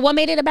young. So what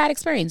made it a bad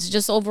experience?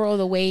 Just overall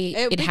the way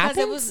it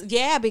happened.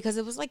 Because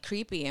it was like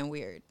creepy and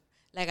weird.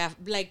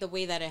 Like the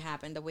way that it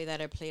happened, the way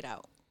that it played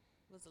out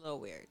was a little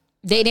weird.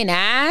 They didn't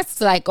ask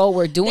like, "Oh,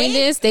 we're doing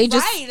this." They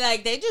just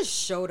like they just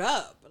showed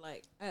up.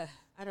 Like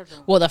I don't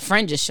know. well, the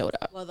friend just showed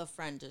up. Well, the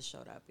friend just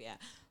showed up. Yeah.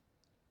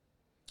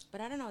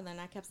 But I don't know. Then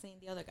I kept seeing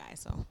the other guy.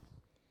 So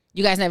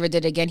You guys never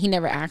did it again. He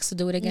never asked to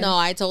do it again. no,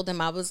 I told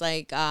him I was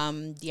like,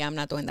 yeah, I'm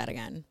not doing that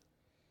again.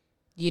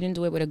 You didn't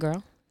do it with a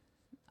girl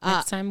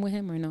next time with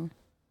him or no?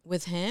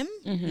 With him?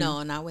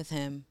 No, not with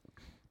him.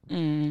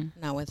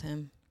 Not with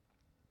him.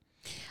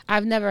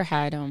 I've never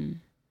had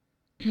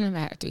never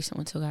had a threesome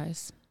with two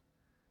guys.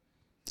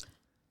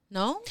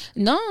 No,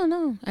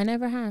 No, I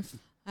never have.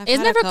 I've It's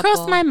had a never crossed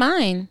couple. my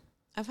mind.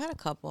 I've had a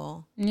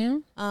couple. Yeah.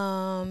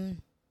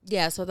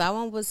 Yeah, so that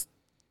one was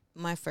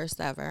my first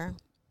ever.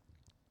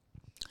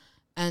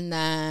 And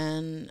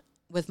then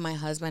with my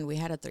husband, we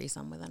had a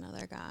threesome with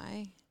another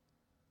guy.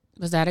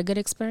 Was that a good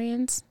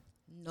experience?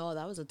 No,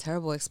 that was a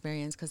terrible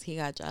experience because he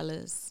got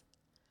jealous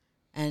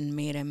and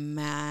made it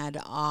mad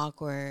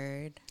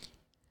awkward.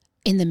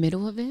 In the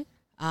middle of it?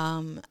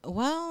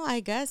 Well,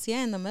 I guess,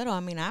 yeah, in the middle. I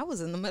mean, I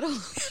was in the middle.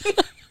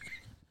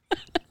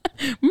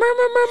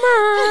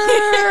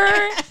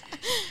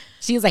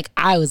 She was like,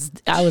 I was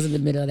in the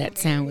middle of that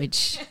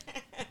sandwich.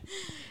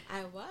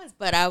 I was,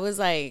 but I was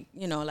like,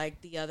 you know,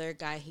 like the other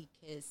guy, he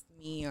kissed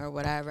me or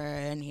whatever,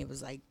 and he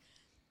was like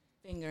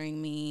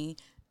fingering me,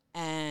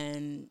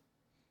 and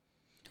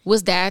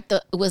Was that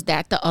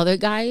the other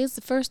guy's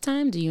first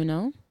time? Do you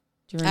know?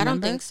 Do you remember? I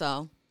don't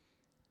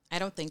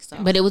think so.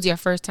 But it was your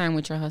first time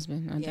with your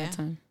husband at that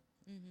time.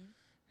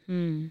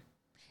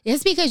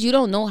 It's because you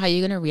don't know how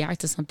you're gonna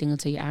react to something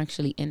until you're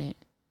actually in it,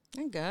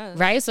 I guess.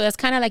 right? So that's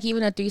kind of like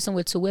even a threesome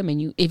with two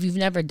women. If you've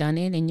never done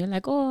it and you're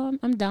like, oh,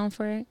 I'm down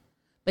for it,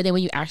 but then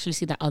when you actually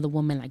see that other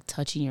woman like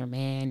touching your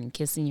man and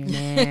kissing your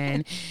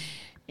man,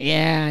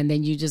 yeah, and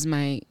then you just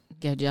might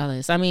get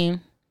jealous. I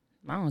mean,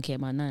 I don't care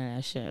about none of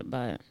that shit,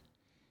 but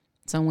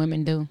some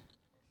women do.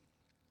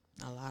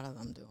 A lot of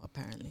them do,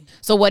 apparently.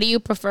 So what do you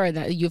prefer?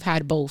 That you've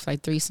had both,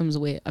 like threesomes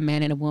with a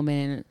man and a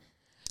woman?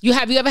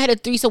 Have you ever had a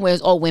threesome where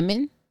it's all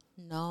women?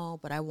 No,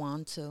 but I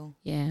want to.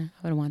 Yeah,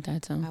 I would want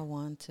that too. I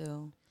want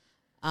to.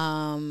 So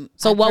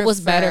I what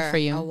was better prefer for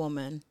you? A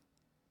woman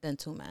than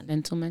two men.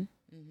 Then two men?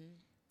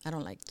 I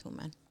don't like two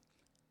men.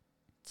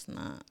 It's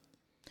not.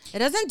 It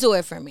doesn't do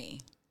it for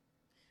me.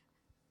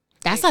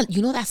 That's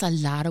a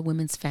lot of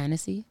women's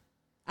fantasy.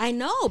 I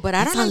know, but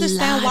I It's don't a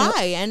understand lot of-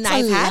 why. And it's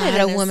I've had it.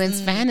 a and women's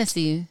it's,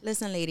 fantasy.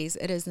 Listen, ladies,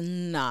 it is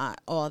not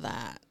all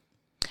that.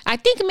 I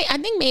think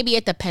maybe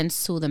it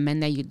depends to the men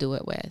that you do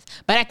it with,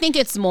 but I think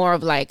it's more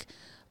of like,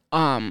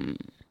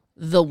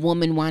 the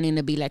woman wanting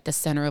to be like the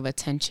center of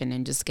attention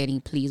and just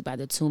getting pleased by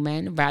the two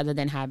men rather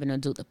than having to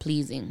do the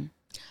pleasing.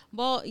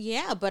 Well,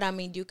 yeah, but I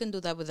mean, you can do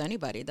that with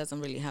anybody. It doesn't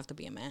really have to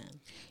be a man.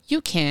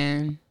 You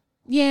can.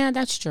 Yeah,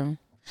 that's true.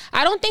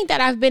 I don't think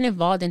that I've been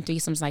involved in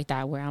threesomes like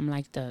that where I'm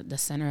like the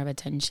center of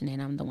attention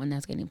and I'm the one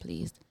that's getting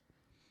pleased.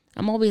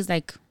 I'm always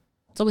like,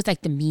 it's always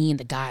like the me and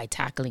the guy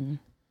tackling.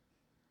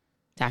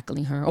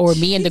 tackling her, or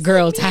me and the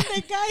girl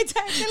the guy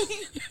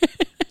tackling.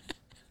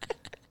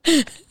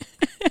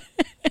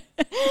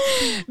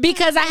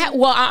 Because I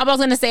was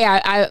gonna say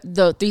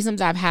the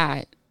threesomes I've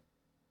had,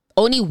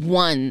 only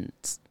one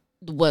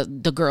was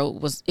the girl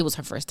it was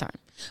her first time,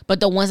 but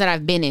the ones that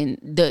I've been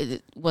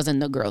in wasn't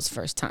the girl's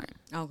first time.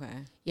 Okay.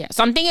 Yeah,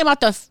 so I'm thinking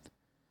about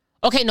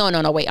okay,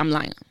 no, wait, I'm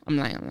lying.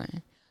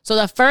 So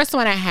the first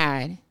one I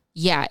had,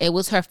 yeah, it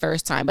was her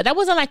first time, but that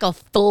wasn't like a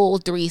full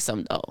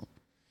threesome though.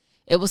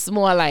 It was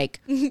more like,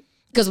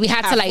 because we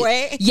had halfway?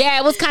 To like, yeah,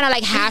 it was kind of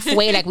like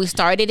halfway, like we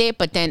started it,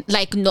 but then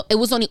like, no, it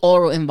was only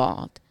oral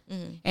involved.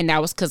 Mm-hmm. And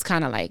that was because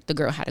kind of like the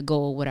girl had to go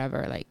or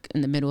whatever, like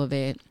in the middle of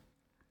it.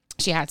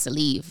 She had to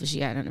leave.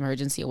 She had an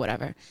emergency or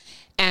whatever.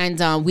 And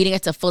we didn't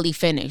get to fully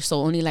finish. So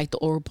only like the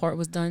oral part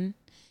was done.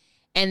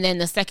 And then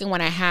the second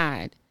one I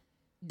had,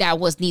 that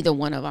was neither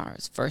one of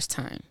ours first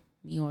time,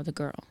 me or the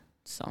girl.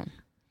 So,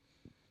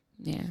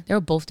 yeah, they were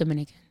both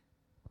Dominican.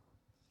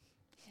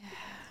 Yeah.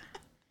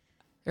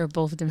 They were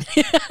both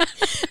Dominican.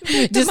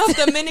 Just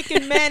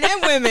Dominican men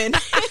and women.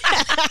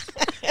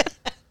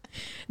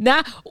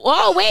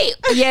 Oh, wait.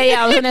 Yeah,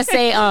 I was going to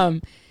say,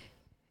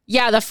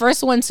 yeah, the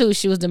first one too,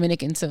 she was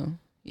Dominican too.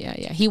 Yeah.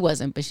 He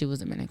wasn't, but she was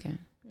Dominican.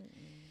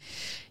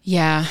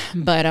 Yeah,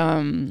 but I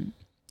haven't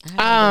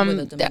been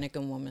with a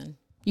Dominican woman.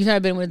 You've never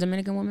been with a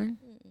Dominican woman?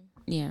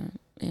 Yeah,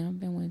 I've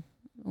been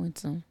with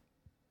some.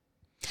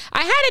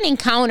 I had an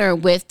encounter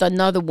with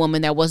another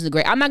woman that wasn't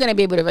great. I'm not going to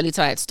be able to really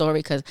tell that story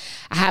because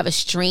I have a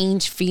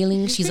strange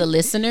feeling she's a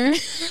listener.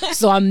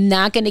 So I'm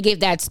not going to give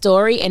that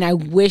story, and I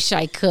wish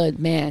I could,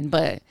 man.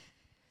 But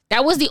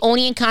that was the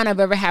only encounter I've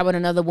ever had with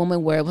another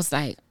woman where it was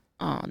like,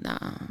 oh,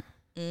 nah.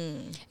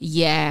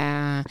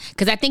 Yeah.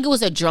 Because I think it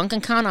was a drunk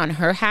encounter on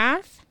her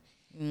half.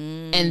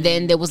 And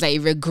then there was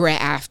like regret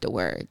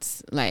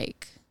afterwards.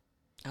 Like,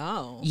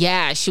 oh.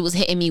 Yeah, she was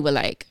hitting me with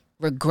like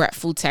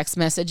regretful text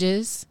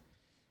messages.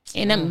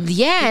 And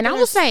and I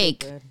was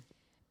like,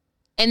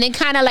 and then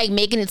kind of like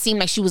making it seem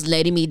like she was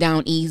letting me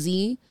down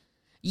easy.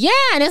 Yeah,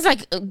 and it's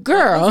like,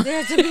 girl, was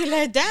there to be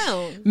let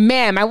down?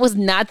 Ma'am, I was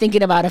not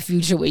thinking about a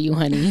future with you,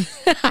 honey.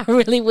 I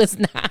really was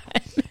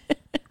not.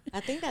 I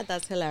think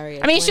that's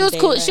hilarious. I mean, she was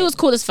cool. She was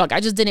cool as fuck. I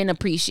just didn't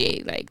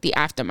appreciate like the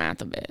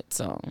aftermath of it.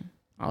 So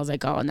I was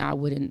like, oh no, I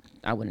wouldn't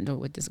do it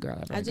with this girl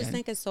ever. I just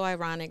think it's so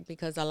ironic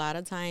because a lot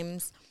of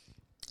times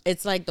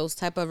it's like those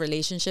type of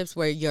relationships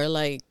where you're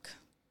like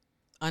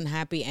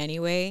unhappy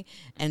anyway,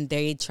 and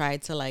they try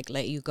to like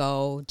let you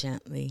go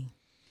gently.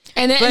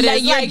 And then but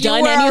like, you're like done.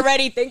 You were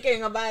already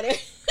thinking about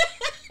it.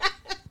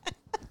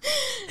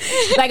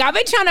 Like, I've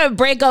been trying to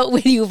break up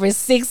with you for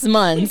 6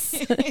 months.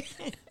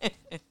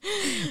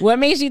 What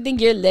makes you think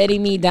you're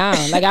letting me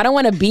down? Like, I don't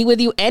want to be with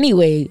you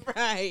anyway.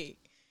 Right.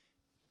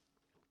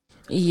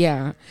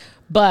 Yeah.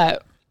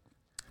 But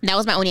that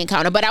was my only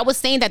encounter. But I was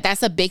saying that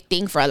that's a big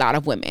thing for a lot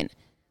of women.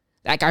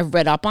 Like, I've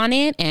read up on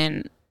it,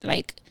 and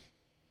like,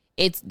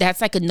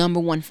 that's like a number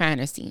one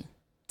fantasy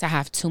to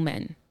have 2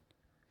 men.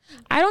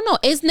 I don't know.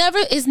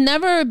 It's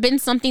never been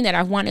something that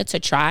I've wanted to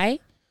try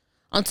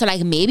until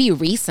like maybe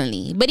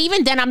recently. But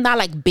even then, I'm not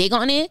like big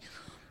on it.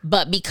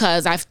 But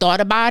because I've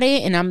thought about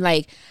it, and I'm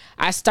like,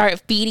 I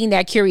start feeding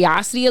that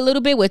curiosity a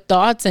little bit with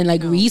thoughts and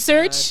like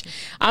research. God.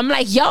 I'm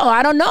like, yo,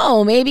 I don't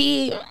know.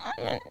 Maybe,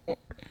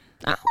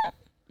 I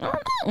don't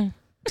know.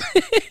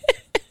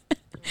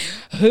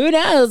 Who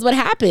knows what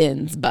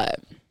happens? But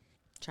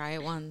try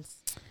it once.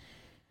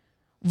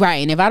 Right.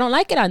 And if I don't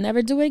like it, I'll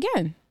never do it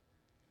again.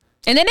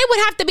 And then it would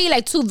have to be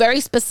like 2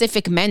 very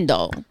specific men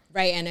though.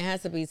 Right. And it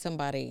has to be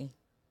somebody.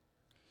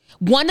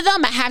 One of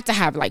them I have to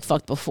have like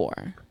fucked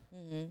before.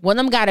 Mm-hmm. One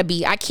of them gotta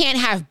be, I can't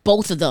have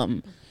both of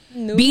them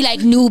be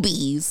like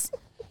newbies.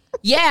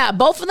 Yeah,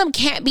 both of them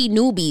can't be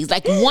newbies.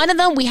 Like one of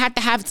them, we have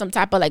to have some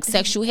type of like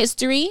sexual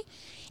history,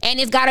 and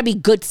it's gotta be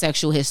good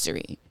sexual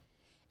history.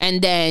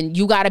 And then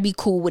you gotta be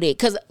cool with it.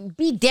 Cause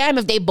be damn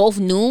if they both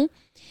knew,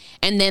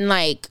 and then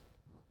like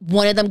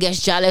one of them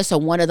gets jealous, or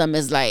one of them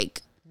is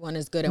like, one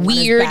is good and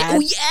weird. One is bad. Oh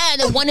yeah,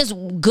 then one is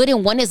good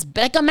and one is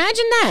bad. Like,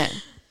 imagine that.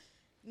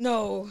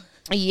 No.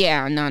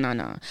 Yeah, no.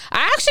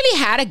 I actually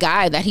had a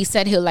guy that he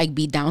said he'll like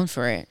be down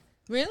for it.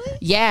 Really?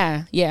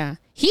 Yeah.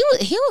 He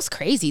was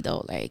crazy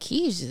though. Like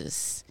he's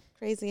just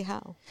crazy.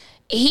 How?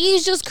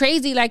 He's just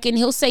crazy. Like, and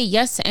he'll say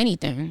yes to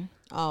anything.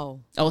 Oh.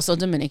 Also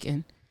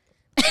Dominican.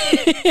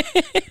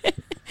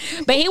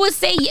 But he would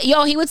say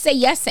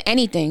yes to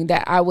anything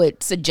that I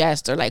would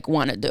suggest or like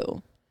want to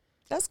do.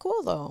 That's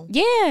cool though.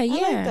 Yeah. I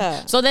like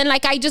that. So then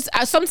like I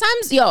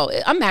sometimes,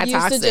 I'm mad you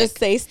toxic. Used to just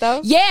say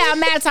stuff? Yeah,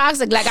 I'm mad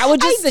toxic. Like I would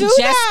just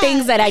suggest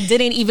things that I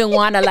didn't even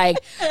want to like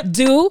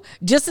do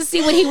just to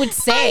see what he would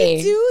say.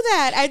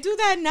 I do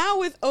that now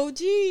with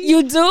OG.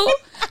 You do?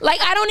 Like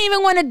I don't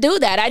even want to do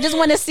that. I just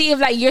want to see if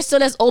like you're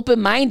still as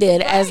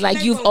open-minded as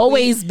like you've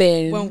always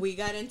been. When we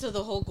got into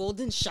the whole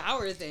golden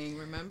shower thing,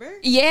 remember?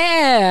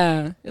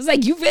 Yeah. It's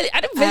like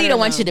I really don't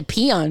want you to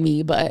pee on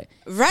me, but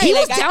right, he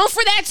was down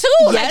for that too.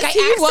 Yes, like I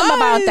asked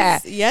him about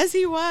that. Yes,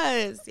 he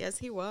was.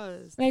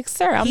 Like,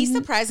 sir, he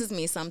surprises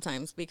me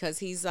sometimes because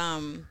he's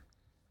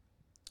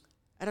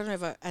I don't know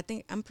if I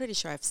think I'm pretty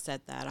sure I've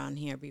said that on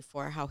here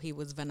before, how he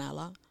was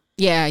vanilla.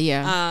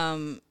 Yeah.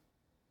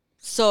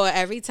 So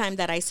every time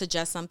that I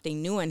suggest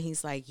something new and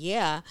he's like,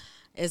 yeah,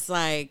 it's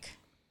like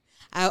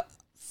I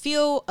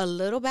feel a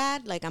little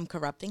bad, like I'm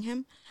corrupting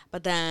him,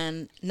 but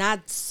then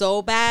not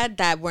so bad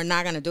that we're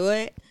not going to do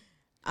it.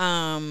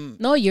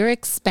 No, you're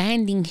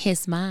expanding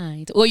his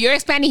mind. Or you're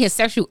expanding his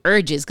sexual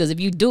urges, because if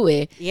you do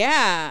it.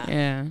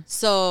 Yeah.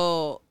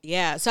 So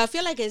I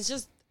feel like it's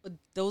just,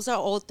 those are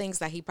all things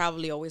that he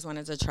probably always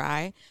wanted to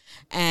try,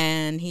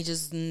 and he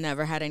just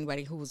never had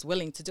anybody who was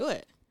willing to do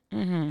it.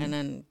 Mm-hmm. And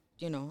then,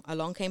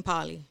 along came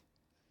Polly.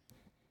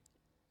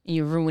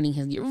 You're ruining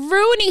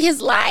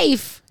his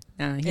life.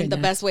 No, in the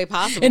best way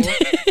possible.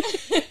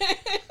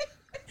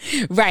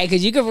 Right,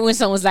 because you can ruin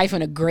someone's life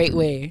in a great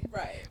way.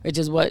 Right. Which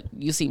is what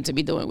you seem to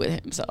be doing with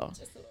him. So,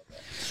 just a little bit.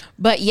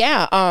 But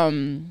yeah,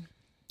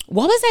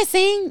 what was I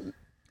saying?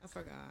 I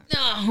forgot. No,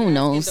 who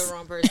knows? The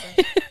wrong person.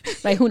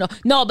 Like, who knows?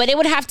 No, but it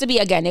would have to be,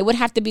 again, it would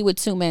have to be with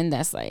two men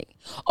that's like,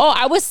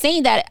 I was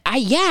saying that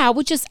I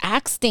would just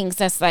ask things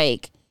that's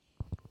like,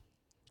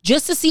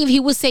 just to see if he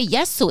would say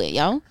yes to it,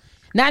 yo.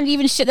 Not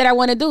even shit that I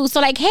want to do. So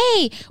like,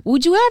 hey,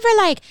 would you ever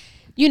like,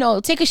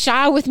 take a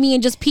shower with me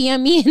and just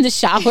PM me in the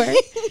shower?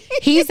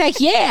 He's like,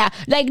 yeah.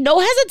 Like, no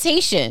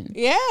hesitation.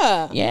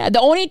 Yeah. Yeah.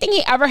 The only thing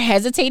he ever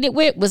hesitated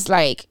with was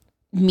like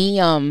me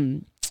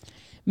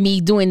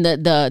doing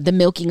the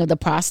milking of the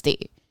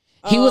prostate.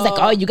 He was like,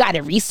 oh, you got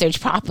to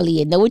research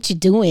properly and know what you're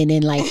doing.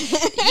 And like,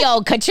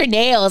 yo, cut your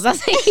nails. I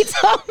was like, he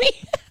told me.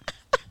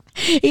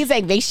 He's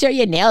like, make sure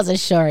your nails are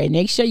short and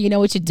make sure you know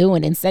what you're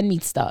doing and send me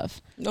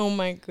stuff. Oh,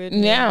 my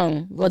goodness.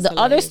 Yeah. Well, the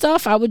other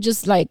stuff, I would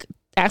just like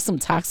ask some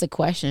toxic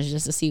questions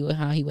just to see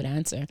how he would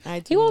answer.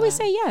 He would always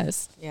say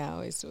yes. Yeah, I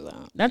always do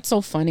that. That's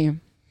so funny.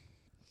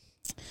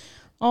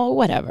 Oh,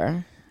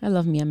 whatever. I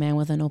love me a man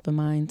with an open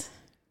mind.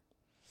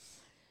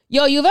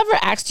 Yo, you've ever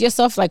asked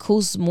yourself, like,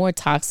 who's more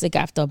toxic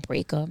after a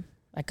breakup?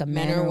 Like a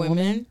man or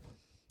woman?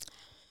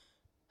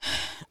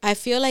 I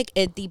feel like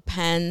it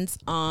depends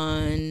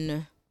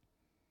on...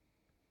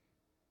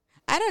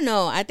 I don't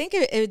know. I think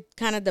it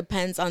kind of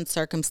depends on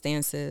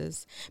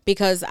circumstances,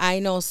 because I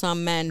know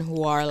some men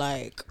who are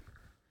like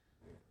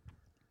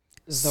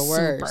the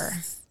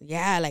worst.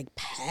 Yeah, like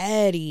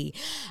petty.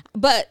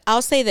 But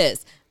I'll say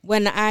this.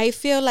 When I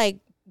feel like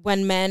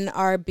when men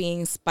are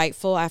being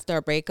spiteful after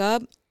a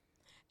breakup,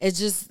 it's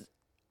just,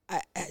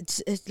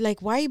 it's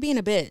like, why are you being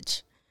a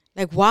bitch?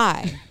 Like,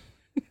 why?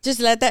 Just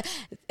let that.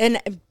 And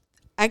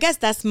I guess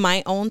that's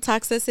my own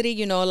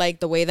toxicity, like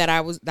the way that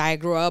I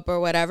grew up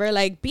or whatever.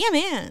 Like, be a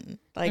man.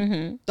 Like,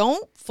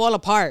 don't fall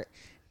apart.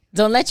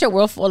 Don't let your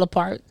world fall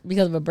apart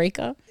because of a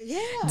breakup. Yeah.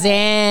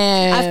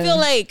 Damn. I feel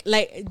like,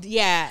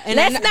 yeah. And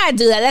let's not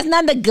do that. Let's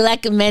not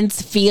neglect men's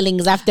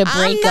feelings after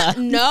breakup.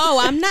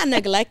 I'm not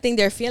neglecting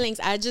their feelings.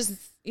 I just,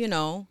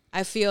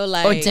 I feel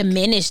like. Or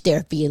diminish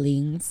their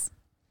feelings.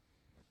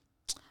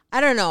 I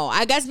don't know.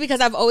 I guess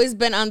because I've always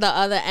been on the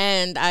other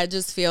end, I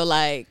just feel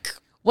like.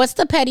 What's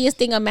the pettiest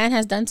thing a man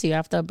has done to you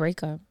after a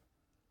breakup?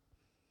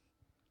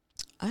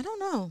 I don't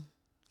know.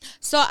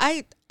 So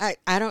I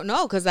don't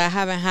know, because I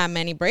haven't had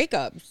many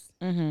breakups.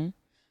 Mm-hmm.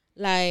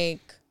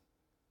 Like,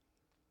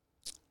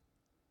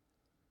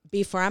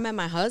 before I met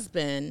my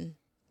husband,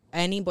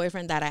 any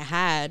boyfriend that I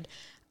had,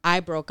 I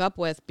broke up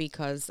with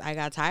because I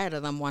got tired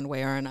of them one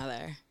way or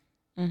another.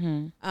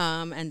 Mm-hmm.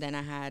 And then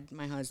I had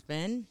my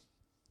husband.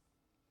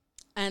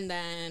 And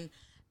then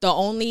the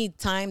only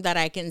time that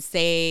I can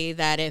say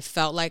that it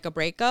felt like a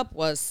breakup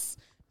was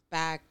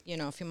back,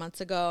 a few months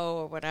ago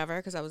or whatever,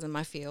 because I was in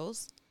my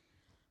feels.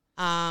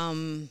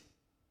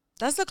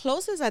 That's the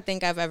closest I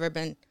think I've ever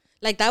been.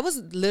 Like, that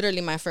was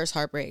literally my first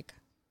heartbreak.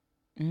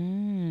 Yeah,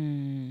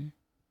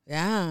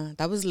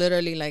 that was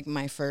literally like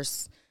my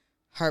first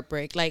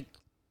heartbreak. Like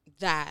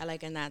that,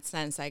 like in that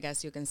sense, I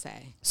guess you can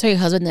say. So your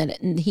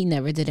husband, he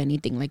never did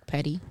anything like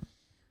petty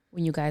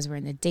when you guys were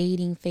in the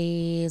dating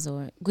phase,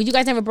 or you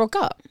guys never broke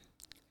up?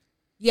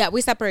 Yeah,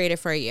 we separated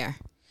for a year.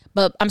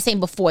 But I'm saying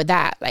before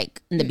that,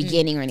 like in the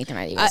beginning or anything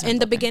like that. In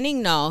the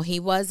beginning, no, he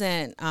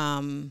wasn't.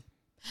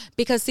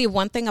 Because see,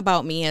 one thing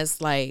about me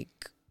is like,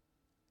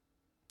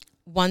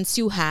 once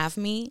you have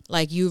me,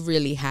 like you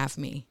really have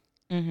me,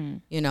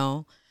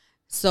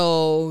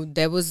 So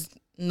there was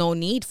no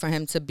need for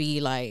him to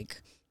be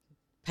like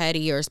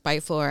petty or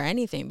spiteful or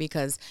anything,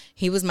 because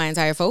he was my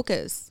entire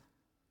focus.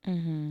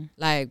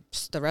 Like,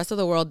 the rest of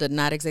the world did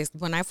not exist.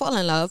 When I fall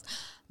in love,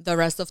 the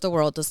rest of the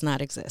world does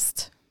not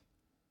exist.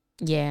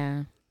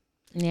 Yeah.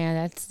 Yeah,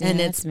 that's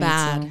it's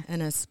bad.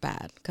 And it's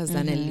bad because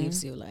then it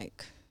leaves you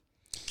like.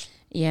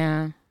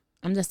 Yeah,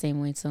 I'm the same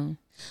way too.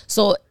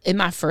 So in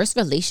my first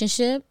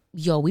relationship,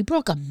 we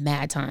broke up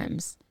mad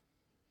times.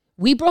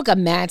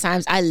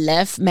 I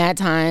left mad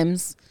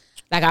times.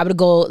 Like, I would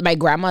go, my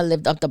grandma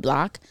lived up the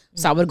block.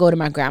 So I would go to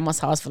my grandma's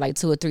house for like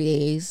 2 or 3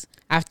 days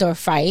after a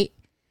fight.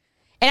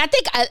 And I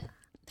think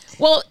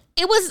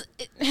it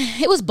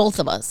was both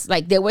of us.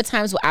 Like, there were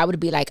times where I would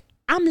be like,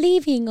 I'm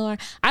leaving, or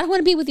I don't want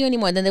to be with you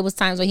anymore. Then there was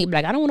times when he'd be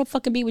like, I don't want to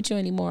fucking be with you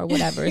anymore, or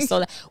whatever. So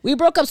like, we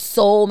broke up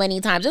so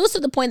many times. It was to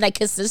the point like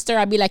his sister,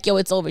 I'd be like, yo,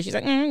 it's over. She's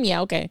like,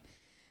 yeah, okay.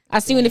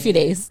 I'll see you in a few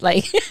days.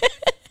 Like,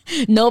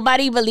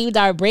 nobody believed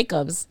our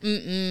breakups.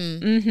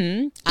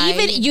 Even,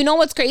 you know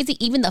what's crazy?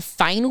 Even the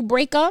final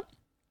breakup,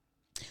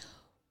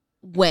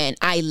 when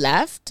I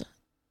left,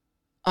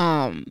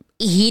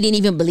 he didn't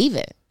even believe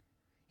it.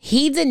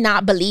 He did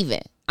not believe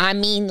it. I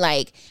mean,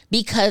 like,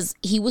 because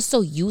he was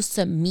so used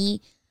to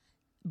me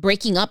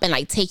breaking up and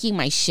like taking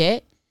my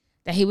shit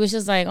that he was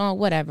just like, oh,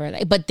 whatever.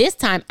 Like, but this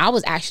time I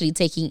was actually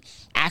taking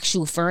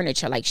actual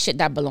furniture, like shit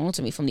that belonged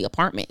to me from the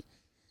apartment.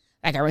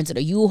 Like, I rented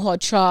a U-Haul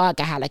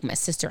truck. I had like my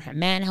sister and her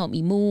man help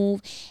me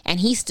move. And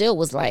he still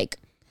was like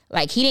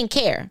he didn't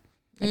care.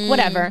 Like,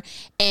 whatever.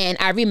 And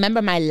I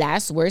remember my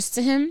last words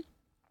to him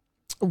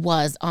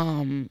was,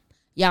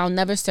 yeah, I'll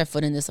never step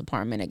foot in this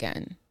apartment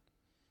again.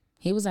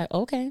 He was like,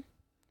 okay.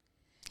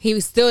 He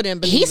still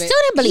didn't believe it. He still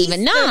didn't believe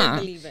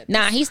it.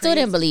 Nah, he still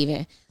didn't believe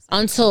it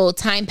until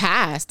time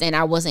passed and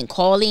I wasn't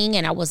calling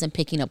and I wasn't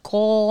picking up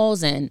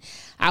calls and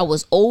I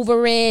was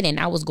over it and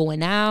I was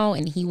going out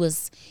and he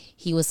was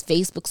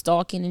Facebook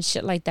stalking and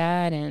shit like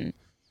that. And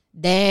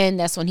then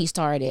that's when he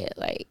started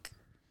like,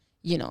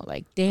 you know,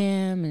 like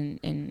damn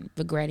and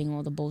regretting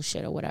all the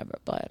bullshit or whatever.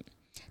 But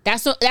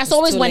that's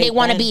always when they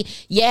want to be.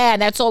 Yeah,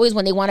 that's always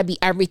when they want to be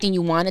everything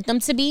you wanted them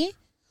to be.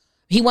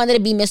 He wanted to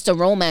be Mr.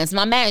 Romance.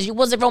 My man, you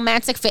wasn't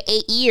romantic for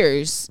 8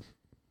 years.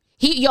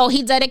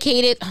 He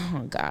dedicated.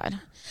 Oh God,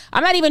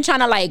 I'm not even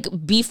trying to like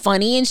be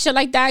funny and shit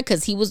like that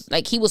because he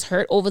was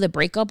hurt over the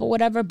breakup or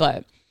whatever.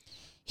 But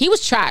he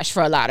was trash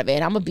for a lot of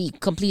it. I'm gonna be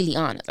completely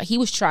honest. Like he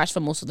was trash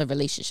for most of the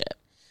relationship.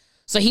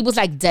 So he was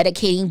like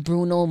dedicating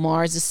Bruno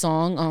Mars'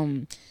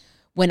 song,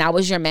 "When I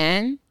Was Your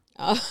Man,"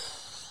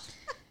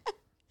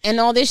 and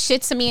all this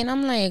shit to me, and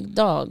I'm like,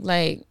 dog,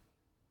 like.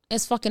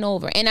 It's fucking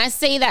over. And I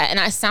say that, and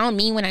I sound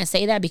mean when I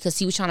say that because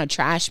he was trying to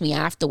trash me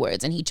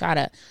afterwards and he tried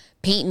to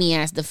paint me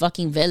as the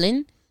fucking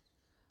villain.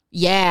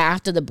 Yeah,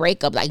 after the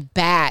breakup, like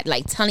bad,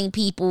 like telling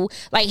people,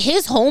 like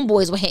his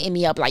homeboys were hitting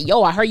me up like,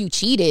 yo, I heard you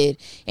cheated.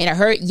 And I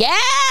heard,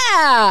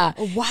 yeah.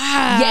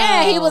 Wow.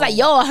 Yeah, he was like,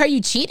 yo, I heard you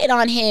cheated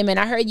on him and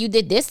I heard you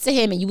did this to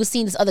him and you was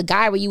seeing this other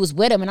guy where you was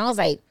with him. And I was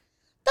like,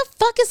 the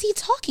fuck is he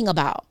talking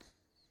about?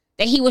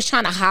 That he was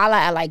trying to holler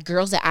at like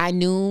girls that I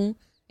knew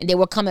and they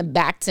were coming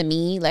back to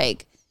me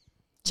like,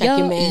 check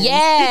your man.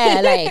 Yeah,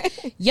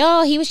 like,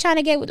 yo, he was trying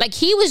to get, like,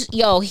 he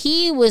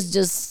was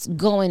just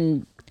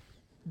doing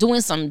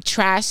some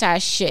trash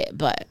ass shit,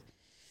 but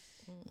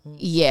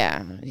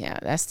yeah,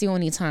 that's the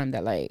only time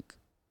that, like,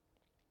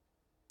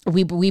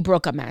 we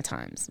broke up mad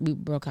times. We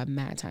broke up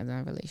mad times in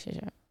our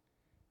relationship.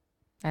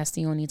 That's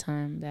the only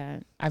time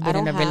that I've been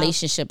in a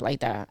relationship like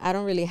that. I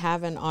don't really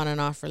have an on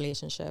and off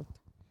relationship.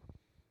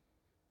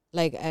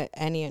 Like,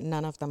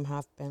 none of them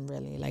have been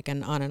really, like,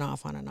 an on and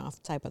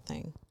off type of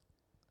thing.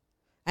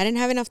 I didn't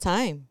have enough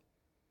time.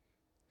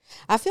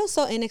 I feel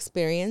so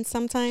inexperienced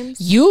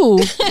sometimes. You?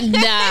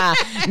 Nah.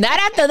 Not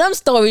after them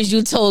stories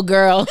you told,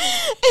 girl.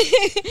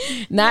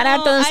 Not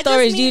after them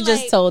stories you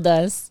just told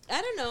us.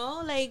 I don't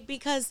know, like,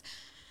 because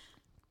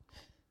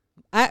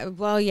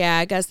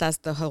I guess that's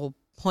the whole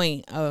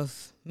point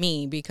of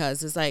me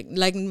because it's like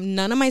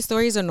none of my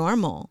stories are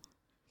normal.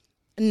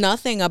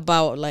 Nothing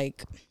about,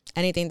 like,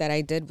 anything that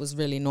I did was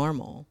really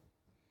normal.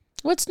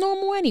 What's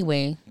normal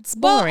anyway? It's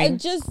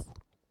boring.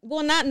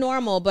 Well, not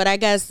normal, but I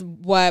guess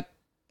the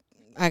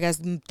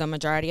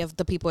majority of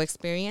the people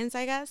experience,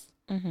 I guess,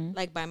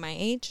 like by my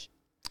age.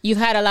 You've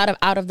had a lot of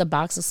out of the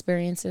box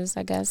experiences,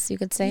 I guess you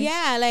could say.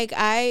 Yeah, like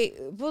I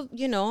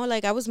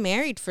was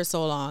married for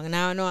so long.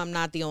 Now I know I'm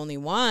not the only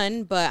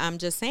one, but I'm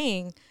just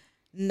saying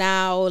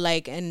now,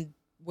 like, and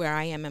where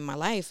I am in my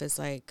life is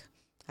like,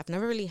 I've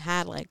never really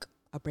had like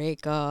a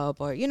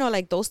breakup or, you know,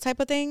 like those type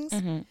of things.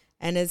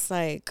 And it's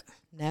like,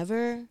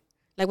 never.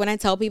 Like when I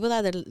tell people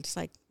that, they're just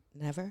like,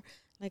 never.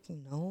 Like,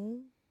 no.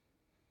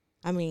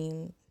 I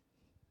mean,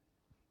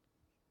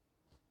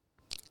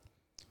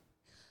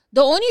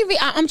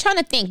 I'm trying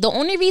to think. The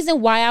only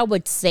reason why I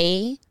would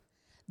say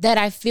that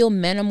I feel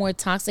men are more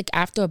toxic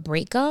after a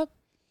breakup,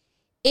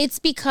 it's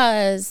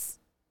because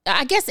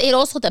I guess it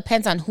also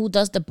depends on who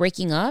does the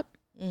breaking up.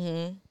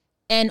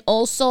 And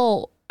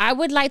also, I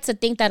would like to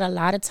think that a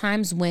lot of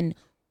times when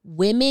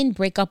women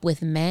break up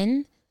with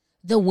men,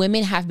 the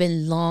women have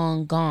been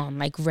long gone,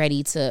 like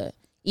ready to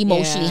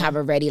emotionally have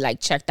already like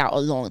checked out a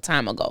long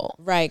time ago.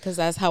 Right, because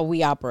that's how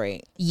we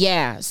operate.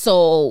 Yeah.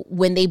 So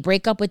when they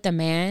break up with the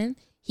man,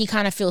 he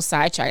kind of feels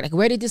sidetracked. Like,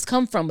 where did this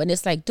come from? But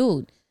it's like,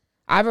 dude,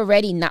 I've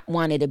already not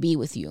wanted to be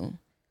with you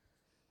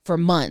for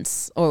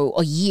months or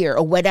a year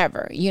or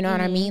whatever. You know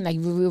what I mean? Like,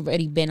 we've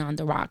already been on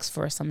the rocks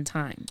for some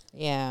time.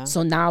 Yeah.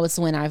 So now it's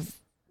when I've,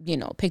 you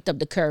know, picked up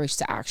the courage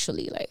to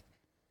actually like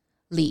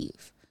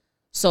leave.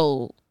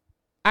 So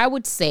I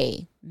would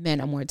say men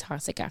are more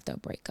toxic after a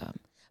breakup.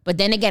 But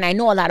then again, I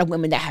know a lot of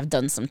women that have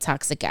done some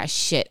toxic ass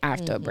shit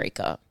after a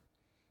breakup.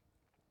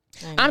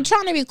 I'm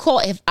trying to recall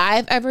if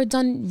I've ever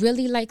done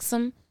really like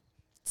some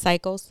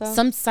psycho stuff.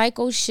 Some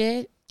psycho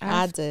shit.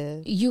 I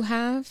did. You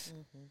have?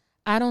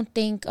 I don't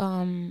think,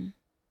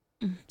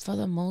 for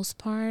the most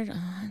part,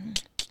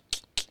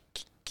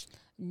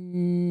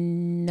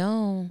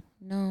 no.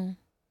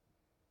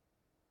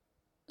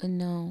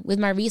 With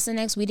my recent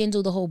ex, we didn't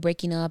do the whole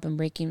making up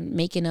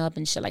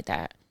and shit like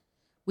that.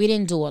 We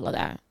didn't do all of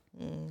that.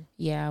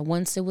 Yeah,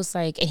 once it was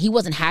like, and he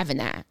wasn't having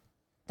that.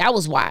 That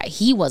was why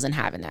he wasn't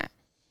having that.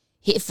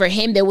 For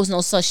him, there was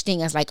no such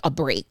thing as like a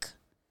break.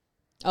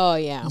 Oh,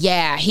 yeah.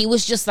 Yeah, he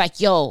was just like,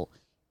 yo,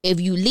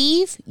 if you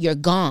leave, you're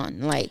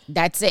gone. Like,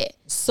 that's it.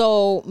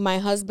 So my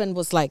husband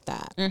was like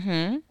that.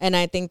 Mm-hmm. And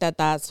I think that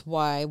that's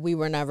why we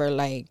were never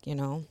like,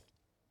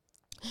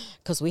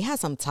 because we had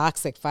some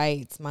toxic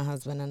fights, my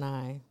husband and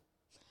I.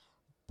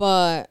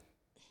 But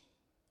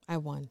I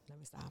won. Let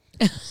me stop.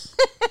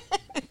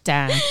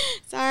 Damn.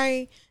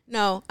 Sorry.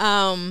 No.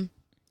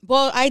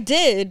 Well, I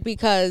did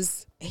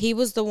because he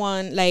was the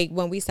one, like,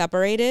 when we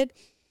separated,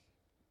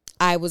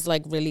 I was,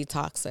 like, really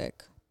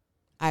toxic.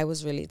 I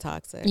was really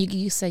toxic.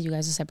 You said you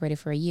guys were separated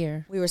for a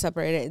year. We were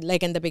separated,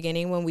 like, in the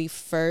beginning when we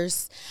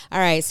first... All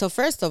right, so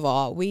first of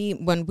all,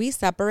 when we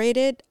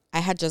separated, I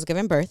had just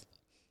given birth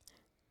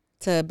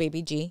to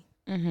baby G.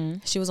 Mm-hmm.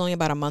 She was only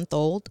about a month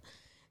old.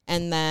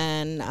 And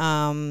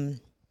then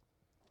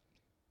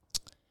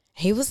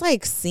he was,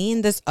 like,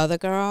 seeing this other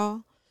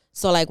girl.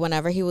 So, like,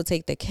 whenever he would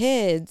take the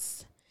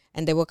kids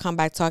and they would come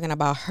back talking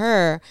about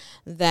her,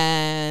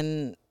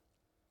 then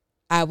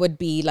I would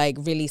be, like,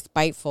 really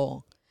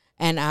spiteful.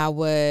 And I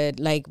would,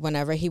 like,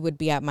 whenever he would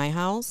be at my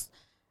house,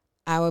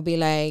 I would be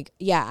like,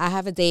 yeah, I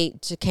have a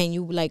date. Can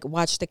you, like,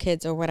 watch the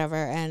kids or whatever?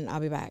 And I'll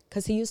be back.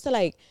 Because he used to,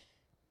 like,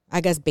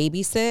 I guess,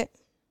 babysit.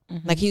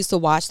 Mm-hmm. Like, he used to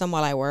watch them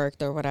while I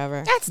worked or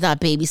whatever. That's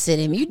not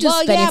babysitting. You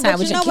just spending time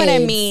with your kids. You know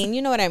what I mean.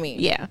 You know what I mean.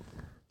 Yeah.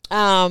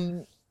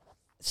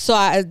 So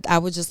I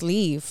would just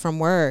leave from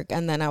work.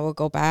 And then I would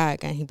go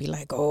back. And he'd be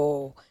like,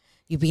 oh,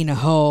 you being a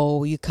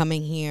hoe, you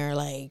coming here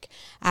like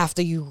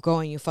after you go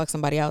and you fuck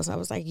somebody else. I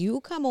was like, you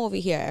come over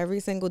here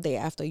every single day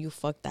after you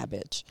fuck that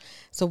bitch.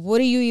 So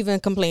what are you even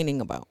complaining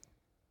about?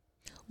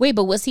 Wait,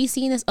 but was he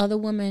seeing this other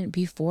woman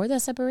before the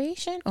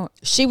separation? Or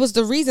she was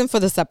the reason for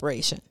the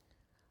separation.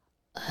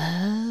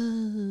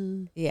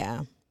 Oh.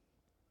 Yeah.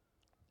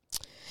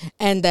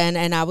 And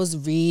I was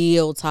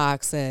real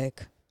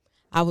toxic.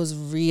 I was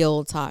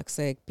real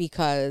toxic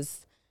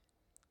because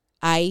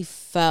I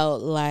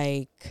felt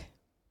like,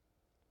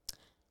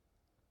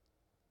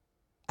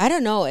 I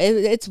don't know.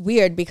 It's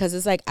weird because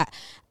it's like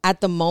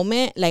at the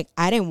moment, like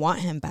I didn't want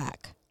him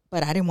back,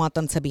 but I didn't want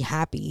them to be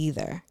happy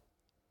either.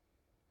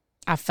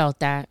 I felt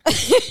that.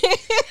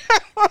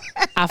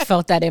 I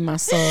felt that in my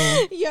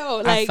soul.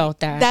 Yo, like I felt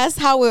that. That's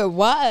how it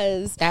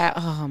was.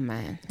 Oh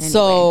man. Anyway.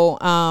 So,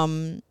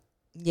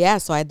 yeah.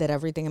 So I did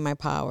everything in my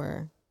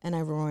power, and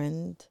I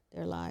ruined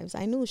their lives.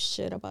 I knew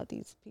shit about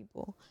these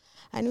people.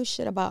 I knew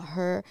shit about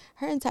her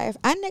entire.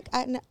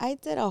 I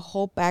did a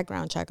whole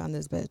background check on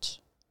this bitch.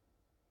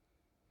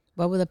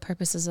 What were the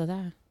purposes of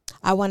that?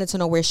 I wanted to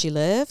know where she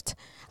lived.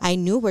 I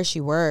knew where she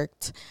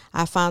worked.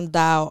 I found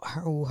out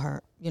who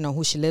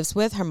she lives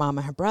with, her mom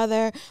and her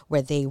brother,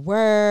 where they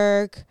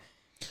work.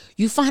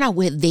 You found out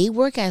where they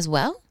work as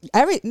well?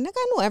 I knew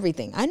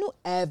everything. I knew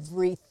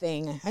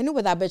everything. I knew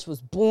where that bitch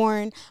was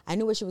born. I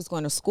knew where she was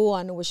going to school.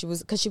 I knew where she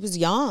was, because she was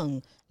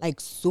young, like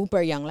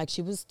super young. Like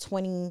she was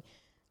 20,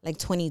 like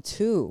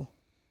 22.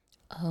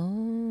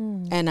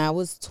 Oh. And I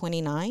was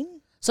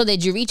 29. So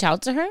did you reach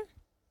out to her?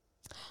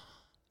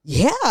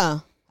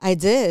 Yeah, I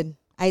did.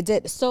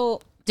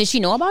 So did she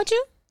know about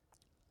you?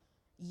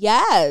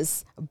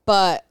 Yes,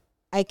 but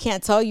I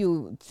can't tell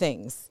you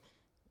things.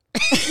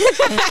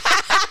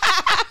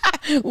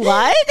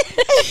 What?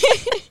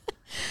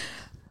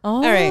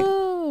 Oh. All right.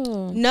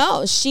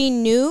 No, she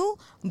knew,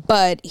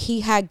 but he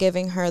had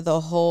given her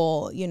the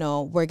whole,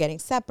 we're getting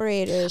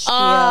separated. Spiel,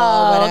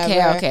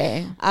 whatever.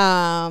 Okay.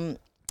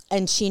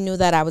 And she knew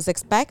that I was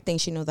expecting.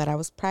 She knew that I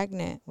was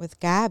pregnant with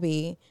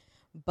Gabby,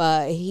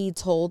 but he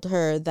told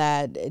her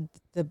that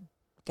the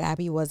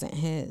Gabby wasn't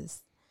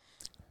his.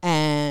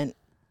 And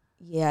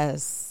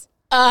yes.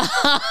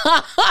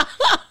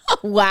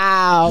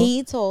 Wow.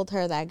 He told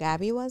her that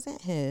Gabby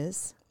wasn't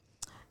his.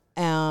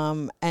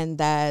 And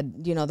that,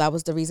 that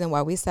was the reason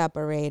why we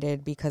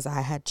separated, because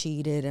I had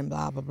cheated and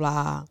blah, blah,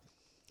 blah.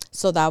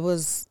 So that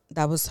was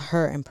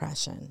her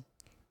impression.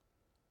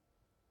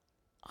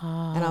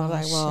 Oh, and I was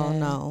like, well, shit.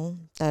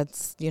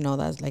 no,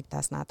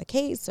 that's not the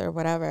case or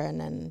whatever.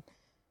 And then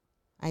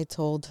I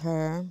told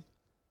her.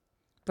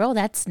 Bro,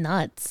 that's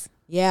nuts.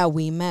 Yeah,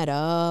 we met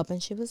up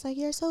and she was like,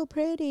 you're so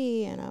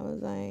pretty. And I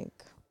was like,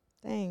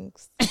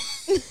 thanks.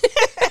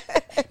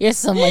 You're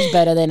so much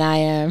better than I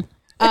am.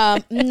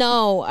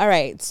 No. All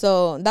right.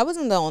 So that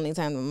wasn't the only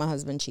time that my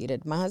husband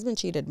cheated. My husband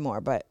cheated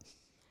more, but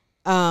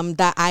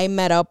that I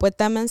met up with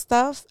them and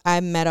stuff,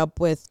 I met up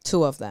with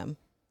 2 of them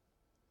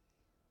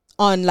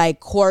on like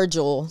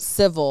cordial,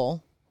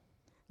 civil.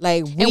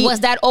 Like, and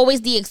was that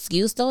always the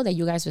excuse though, that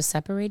you guys were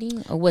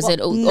separating, or was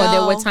no. or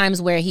there were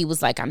times where he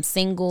was like, I'm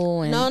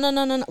single? And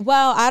No.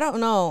 Well, I don't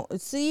know.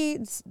 See,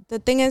 the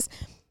thing is,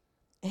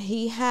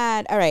 he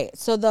had, all right.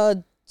 So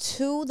the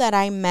two that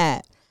I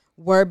met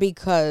were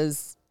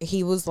because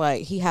he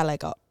had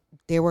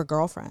they were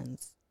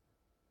girlfriends.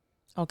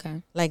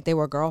 Okay. Like they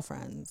were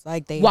girlfriends.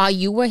 Like they. While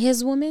you were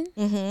his woman?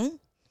 Mm-hmm.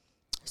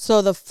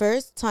 So the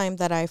first time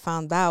that I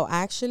found out,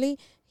 actually,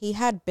 he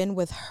had been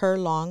with her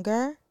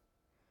longer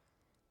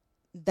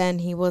than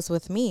he was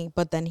with me.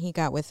 But then he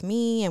got with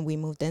me and we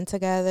moved in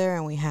together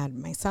and we had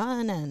my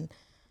son and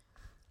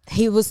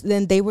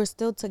then they were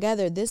still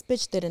together. This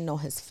bitch didn't know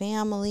his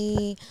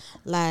family.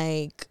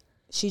 Like,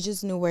 she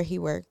just knew where he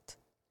worked.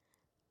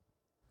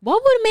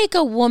 What would make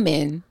a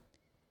woman...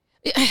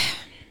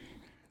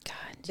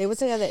 They were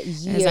together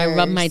years. As I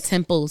rub my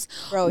temples.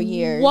 Bro,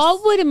 years.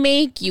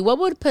 What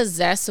would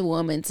possess a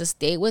woman to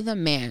stay with a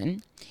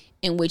man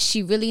in which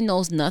she really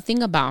knows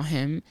nothing about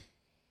him,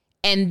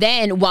 and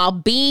then while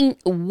being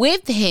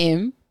with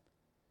him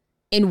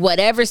in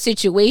whatever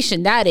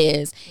situation that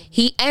is,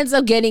 he ends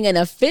up getting an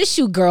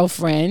official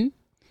girlfriend,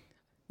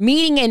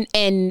 meeting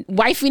and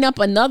wifing up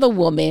another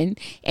woman,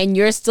 and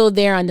you're still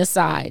there on the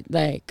side?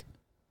 Like,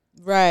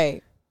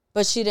 right.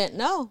 But she didn't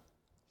know.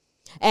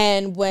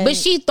 But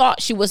she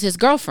thought she was his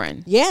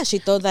girlfriend. Yeah, she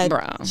thought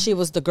that she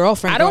was the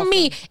girlfriend.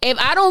 If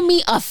I don't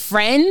meet a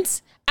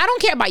friend, I don't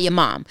care about your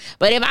mom.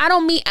 But if I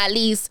don't meet at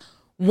least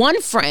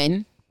one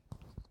friend,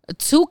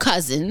 two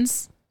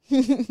cousins,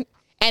 and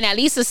at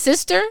least a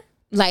sister,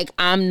 like,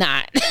 I'm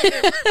not.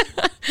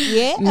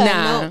 Yeah.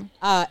 Nah.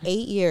 No,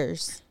 8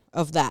 years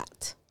of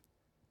that.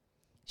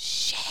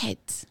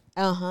 Shit.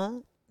 Uh-huh.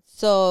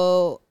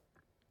 So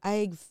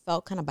I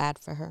felt kind of bad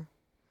for her.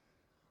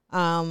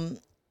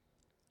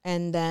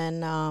 And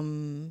then,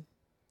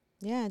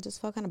 I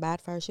just felt kind of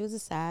bad for her. She was a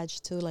Sag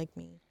too, like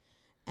me.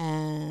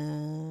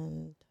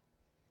 And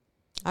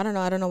I don't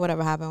know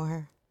whatever happened with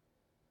her.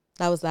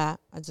 That was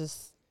that.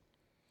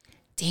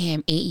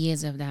 Damn, 8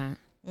 years of that.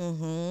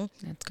 Mm-hmm.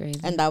 That's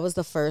crazy. And that was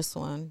the first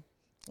one.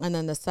 And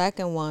then the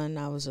second one,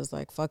 I was just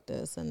like, fuck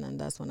this. And then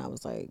that's when I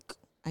was like,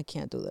 I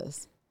can't do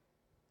this.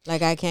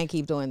 Like, I can't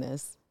keep doing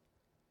this.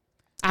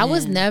 I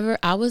was never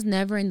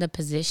in the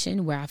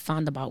position where I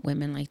found about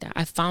women like that.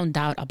 I found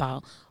out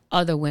about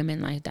other women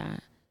like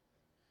that.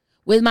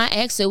 With my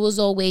ex, it was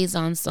always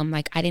on some,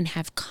 like, I didn't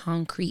have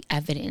concrete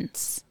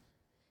evidence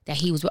that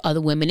he was with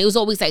other women. It was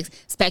always like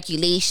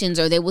speculations,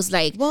 or there was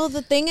like, well,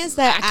 the thing is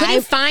that I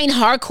couldn't find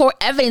hardcore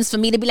evidence for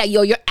me to be like,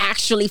 yo, you're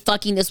actually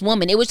fucking this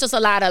woman. It was just a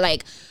lot of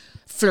like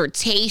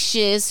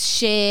flirtatious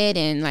shit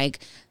and like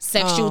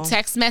sexual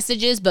text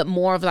messages, but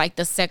more of like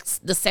the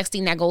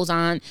sexting that goes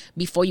on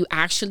before you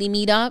actually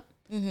meet up.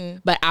 Mm-hmm.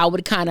 But I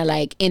would kind of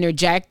like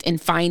interject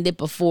and find it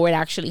before it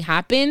actually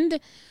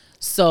happened.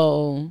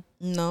 So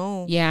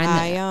no,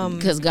 yeah,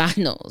 because God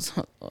knows,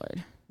 oh,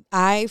 Lord.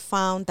 I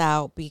found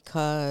out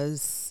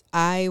because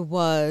I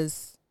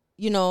was,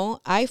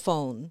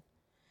 iPhone.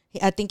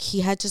 I think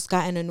he had just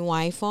gotten a new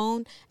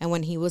iPhone, and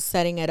when he was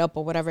setting it up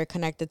or whatever, it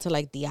connected to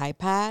like the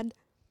iPad.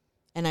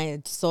 And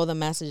I saw the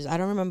messages. I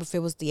don't remember if it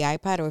was the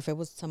iPad or if it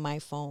was to my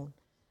phone.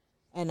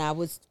 And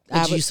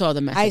you saw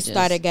the messages. I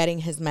started getting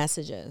his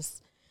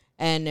messages.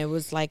 And it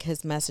was like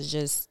his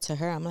messages to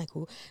her. I'm like,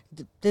 who?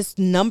 This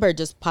number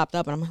just popped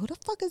up. And I'm like, who the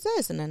fuck is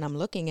this? And then I'm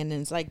looking, and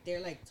it's like, they're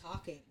like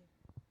talking.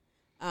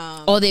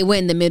 They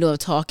went in the middle of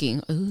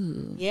talking.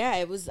 Ooh. Yeah,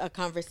 it was a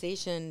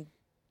conversation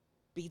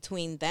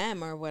between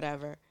them or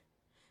whatever.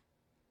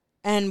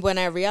 And when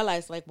I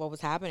realized like what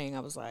was happening, I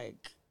was like,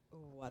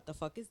 what the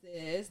fuck is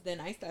this? Then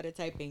I started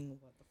typing,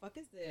 what the fuck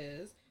is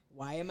this?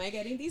 Why am I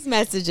getting these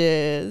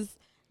messages?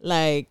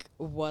 Like,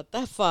 what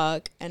the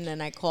fuck? And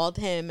then I called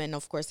him, and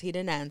of course he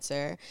didn't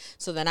answer.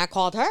 So then I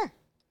called her.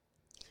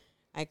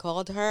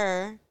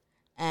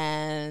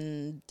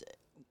 And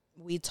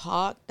we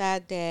talked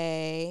that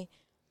day.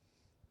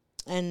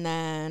 And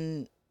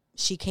then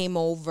she came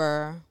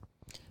over.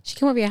 She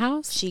came over your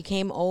house? She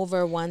came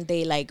over one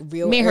day, like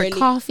real made early. Her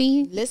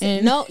coffee?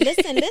 Listen.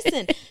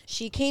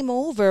 She came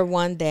over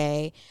one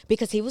day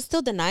because he was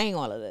still denying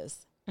all of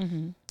this.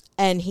 Mm-hmm.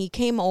 And she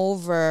came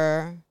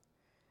over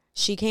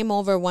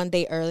one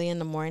day early in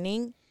the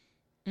morning.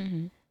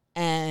 Mm-hmm.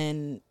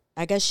 And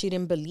I guess she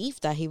didn't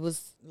believe that he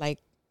was like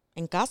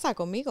en casa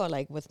conmigo,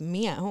 like with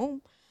me at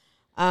home.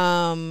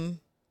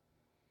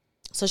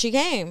 So she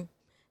came,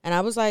 and I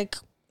was like,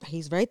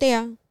 he's right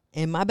there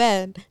in my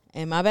bed,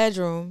 in my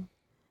bedroom.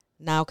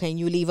 Now, can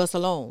you leave us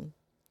alone?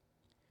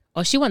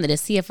 Oh, she wanted to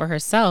see it for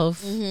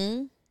herself.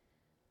 Mm-hmm.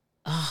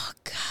 Oh,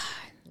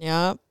 God.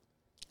 Yep.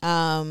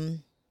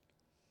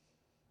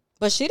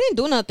 But she didn't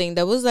do nothing.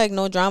 There was like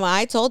no drama.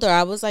 I told her,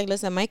 I was like,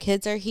 listen, my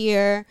kids are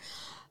here.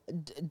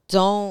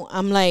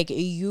 I'm like,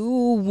 you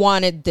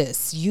wanted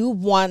this. You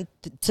want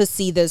to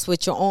see this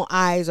with your own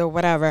eyes or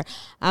whatever.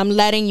 I'm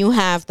letting you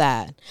have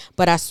that.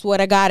 But I swear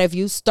to God, if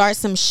you start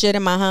some shit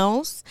in my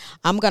house,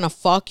 I'm going to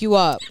fuck you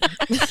up.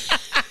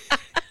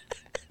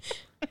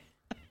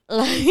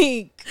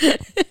 Like,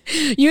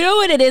 you know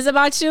what it is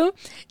about you?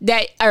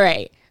 That, all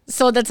right.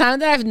 So the time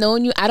that I've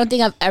known you, I don't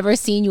think I've ever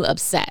seen you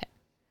upset.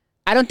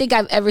 I don't think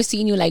I've ever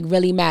seen you like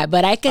really mad,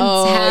 but I can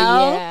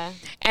tell. Yeah.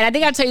 And I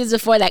think I've told you this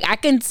before. Like, I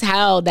can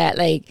tell that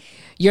like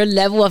your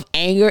level of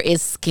anger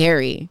is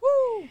scary.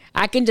 Woo.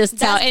 I can just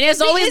tell. And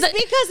it's always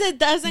because it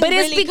doesn't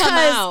really come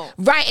out.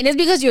 Right. And it's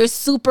because you're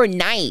super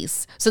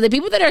nice. So the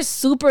people that are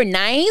super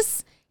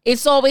nice,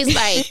 it's always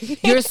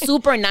like you're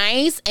super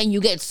nice and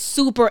you get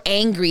super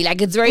angry.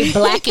 Like it's very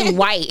black and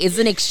white. It's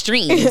in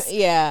extremes.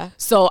 Yeah.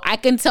 So I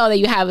can tell that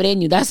you have it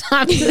in you. That's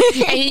how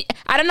I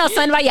don't know,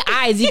 something about your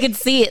eyes. You can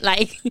see it.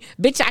 Like,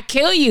 bitch, I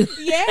kill you.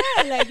 Yeah.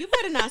 Like, you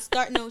better not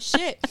start no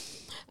shit.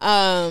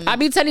 I'll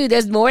be telling you,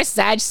 there's more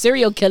Sag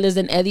serial killers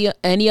than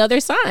any other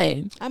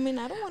sign. I mean,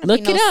 I don't want to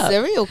Look be it no up.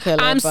 serial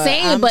killer. I'm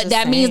saying, but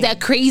that means that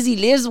crazy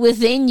lives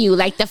within you.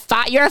 Like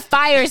you're a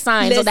fire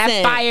sign, Listen, so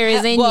that fire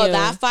is in you. Well,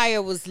 that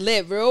fire was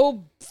lit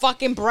real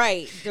fucking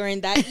bright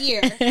during that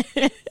year.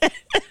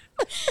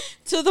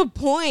 To the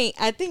point,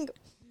 I think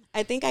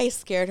I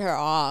scared her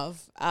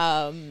off.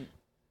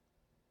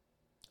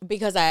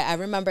 Because I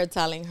remember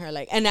telling her,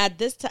 like, and at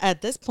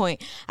this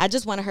point, I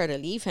just wanted her to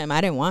leave him.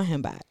 I didn't want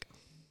him back.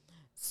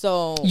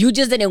 So you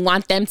just didn't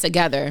want them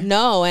together.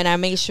 No, and I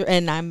made sure,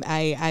 and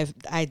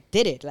I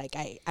did it. Like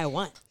I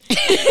won.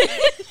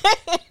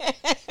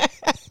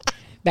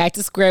 Back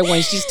to square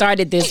one. She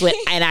started this with,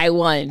 and I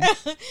won.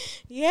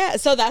 Yeah,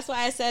 so that's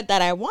why I said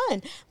that I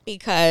won,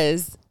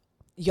 because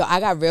I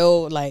got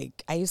real,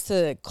 like, I used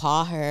to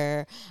call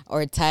her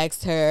or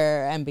text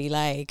her and be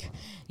like,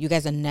 you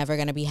guys are never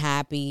gonna be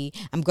happy.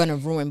 I'm gonna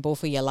ruin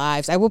both of your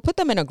lives. I would put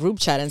them in a group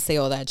chat and say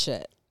all that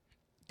shit.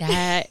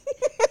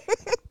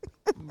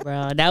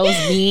 Bro, that was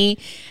me.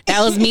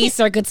 That was me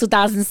circa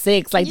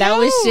 2006. Like, that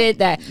was shit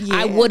that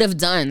I would have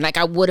done. Like,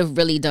 I would have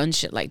really done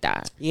shit like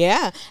that.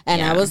 Yeah.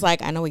 And I was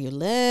like, I know where you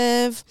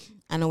live.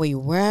 I know where you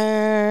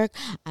work.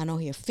 I know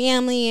who your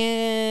family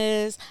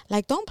is.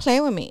 Like, don't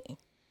play with me.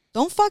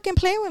 Don't fucking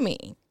play with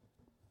me.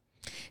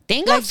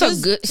 Thank God for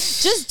good.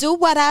 Just do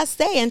what I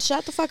say and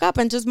shut the fuck up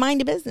and just mind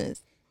your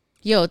business.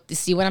 Yo,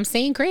 see what I'm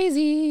saying?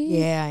 Crazy.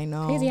 Yeah, I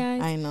know. Crazy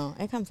eyes. I know.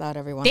 It comes out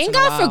every once in a Thank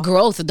while. God for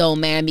growth, though,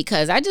 man,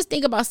 because I just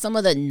think about some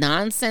of the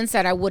nonsense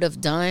that I would have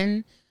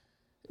done.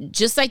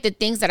 Just like the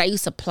things that I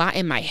used to plot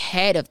in my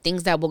head of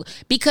things that will,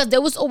 because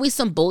there was always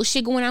some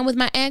bullshit going on with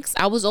my ex.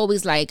 I was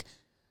always like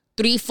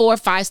 3, 4,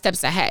 5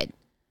 steps ahead.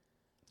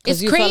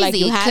 It's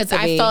crazy because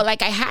I felt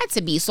like I had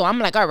to be. So I'm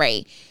like, all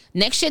right,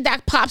 next shit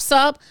that pops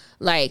up,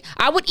 like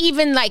I would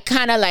even like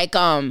kind of like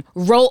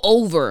roll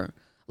over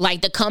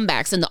like the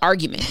comebacks and the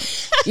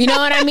argument. You know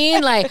what I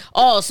mean? Like,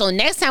 oh, so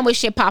next time when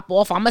shit pop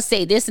off, I'm gonna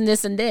say this and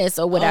this and this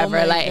or whatever.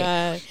 Oh my like,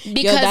 God.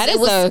 because that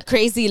is a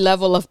crazy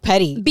level of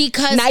petty.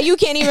 Because now you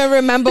can't even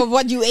remember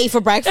what you ate for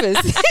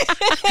breakfast.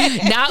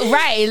 Now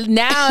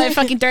at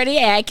fucking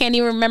 38, I can't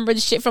even remember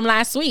the shit from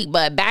last week.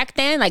 But back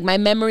then, like my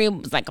memory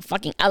was like a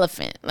fucking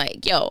elephant.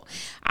 Like, yo,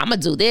 I'm gonna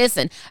do this,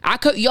 and I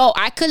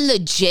could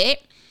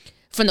legit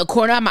from the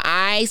corner of my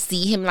eye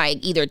see him like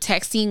either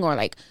texting or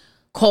like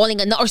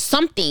calling or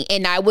something,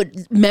 and I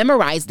would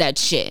memorize that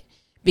shit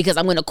because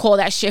I'm gonna call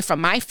that shit from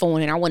my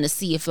phone, and I want to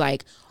see if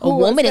like a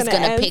woman is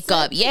gonna pick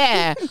up,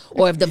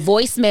 or if the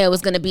voicemail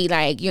was gonna be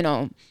like, you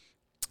know.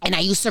 And I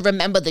used to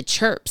remember the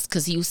chirps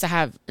because he used to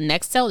have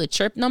Nextel, the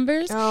chirp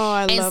numbers. Oh,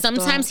 I love and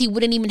sometimes he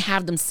wouldn't even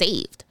have them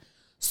saved.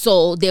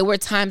 So there were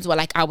times where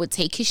like I would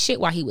take his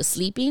shit while he was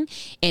sleeping,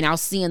 and I'll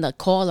see in the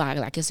call log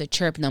like it's a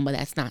chirp number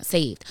that's not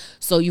saved.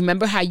 So you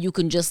remember how you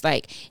can just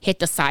like hit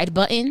the side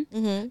button,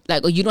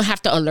 like, or you don't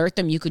have to alert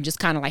them. You can just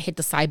kind of like hit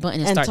the side button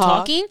and start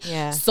talking.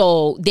 Yeah.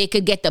 So they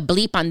could get the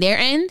bleep on their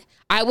end.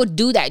 I would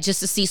do that just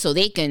to see so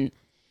they can,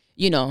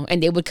 you know,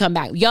 and they would come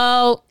back,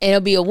 yo, and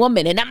it'll be a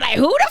woman, and I'm like,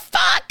 who the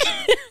fuck?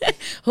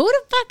 Who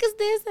the fuck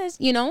is this?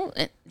 You know,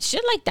 and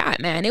shit like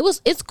that, man.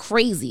 It's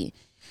crazy.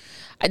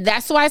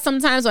 That's why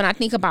sometimes when I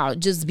think about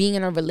just being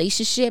in a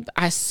relationship,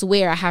 I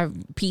swear I have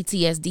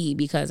PTSD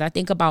because I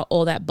think about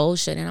all that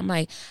bullshit and I'm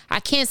like, I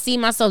can't see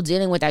myself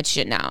dealing with that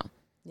shit now.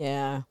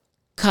 Yeah.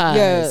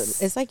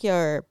 Cause it's like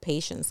your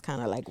patience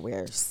kind of like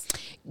wears.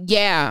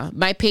 Yeah.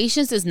 My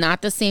patience is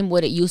not the same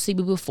what it used to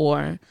be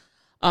before.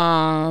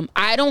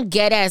 I don't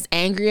get as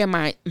angry and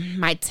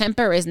my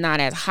temper is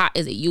not as hot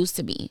as it used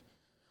to be.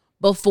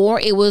 Before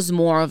it was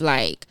more of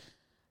like,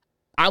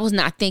 I was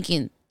not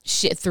thinking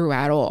shit through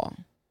at all.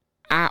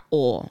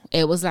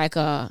 It was like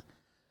a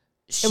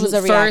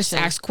first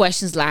ask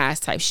questions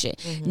last type shit.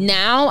 Mm-hmm.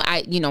 Now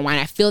when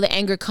I feel the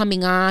anger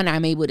coming on,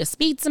 I'm able to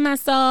speak to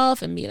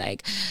myself and be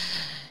like,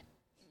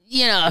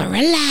 you know,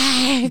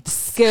 relax.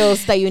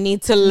 Skills that you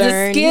need to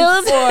learn.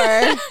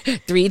 The skills.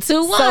 3,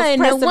 2,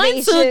 1.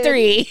 1, 2,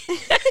 3.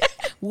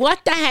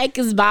 What the heck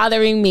is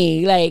bothering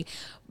me? Like,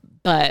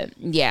 but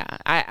yeah,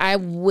 I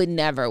would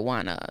never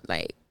wanna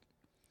like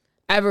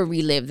ever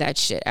relive that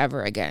shit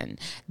ever again.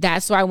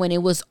 That's why when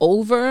it was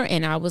over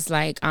and I was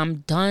like,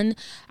 I'm done,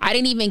 I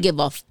didn't even give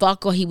a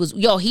fuck. Or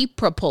he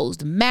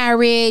proposed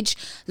marriage.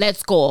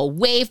 Let's go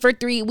away for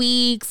 3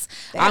 weeks.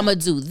 Damn. I'm gonna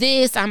do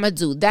this, I'm gonna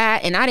do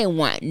that. And I didn't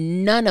want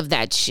none of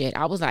that shit.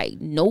 I was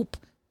like, nope.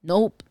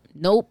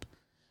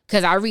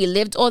 Because I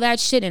relived all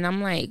that shit and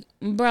I'm like,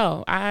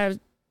 bro, I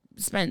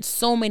spent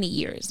so many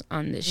years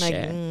on this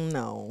shit.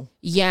 No.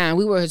 Yeah,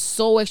 we were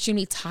so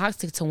extremely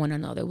toxic to one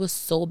another. It was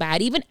so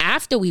bad. Even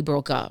after we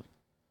broke up.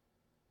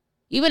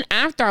 Even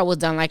after I was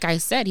done, like I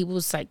said, he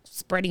was like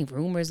spreading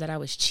rumors that I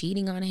was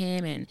cheating on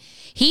him. And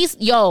he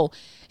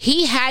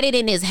had it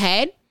in his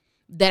head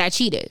that I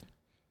cheated.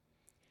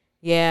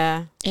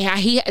 Yeah. Yeah,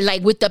 he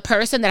like with the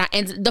person that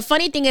and the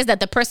funny thing is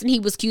that the person he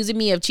was accusing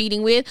me of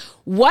cheating with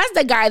was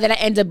the guy that I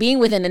ended up being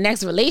with in the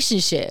next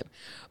relationship.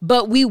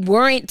 But we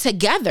weren't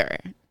together.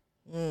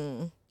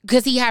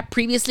 Because he had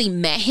previously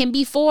met him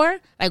before,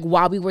 like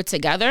while we were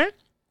together.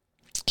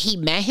 He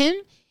met him.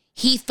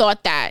 He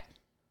thought that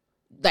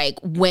like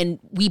when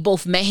we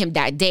both met him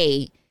that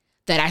day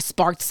that I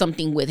sparked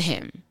something with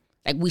him.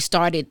 Like we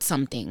started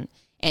something.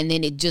 And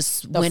then it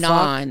just went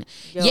on.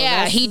 Yo,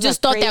 yeah, he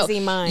just thought that.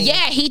 Mind.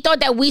 Yeah, he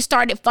thought that we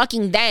started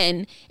fucking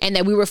then, and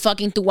that we were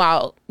fucking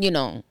throughout, you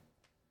know,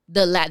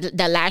 the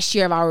last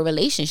year of our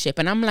relationship.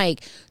 And I'm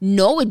like,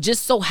 no, it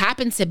just so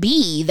happened to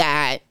be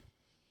that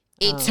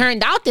it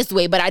turned out this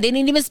way. But I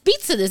didn't even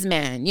speak to this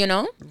man, you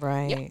know.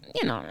 Right. Yeah,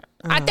 you know,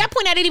 at that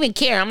point I didn't even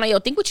care. I'm like, yo,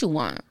 think what you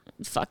want.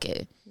 Fuck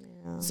it.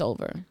 Yeah. It's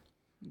over.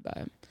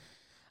 But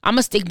I'm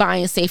gonna stick by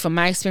and say, from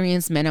my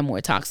experience, men are more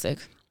toxic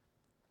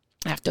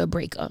after a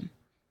breakup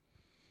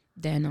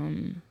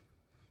than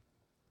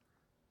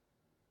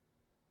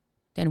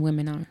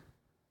women are.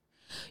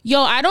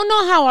 Yo, I don't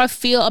know how I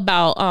feel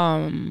about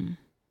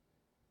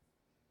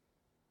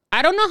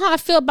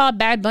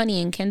Bad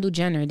Bunny and Kendall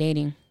Jenner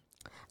dating.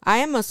 I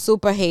am a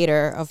super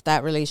hater of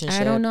that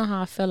relationship. I don't know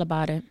how I feel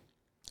about it.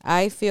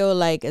 I feel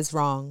like it's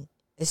wrong.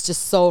 It's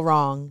just so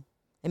wrong.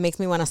 It makes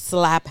me want to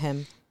slap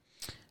him.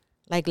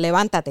 Like,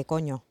 levántate,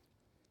 coño.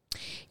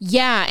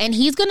 Yeah, and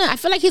I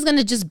feel like he's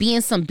gonna just be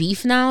in some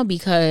beef now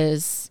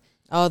because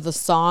oh, the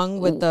song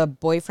with the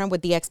boyfriend,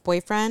 with the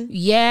ex-boyfriend?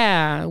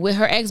 Yeah, with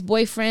her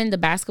ex-boyfriend, the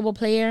basketball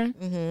player.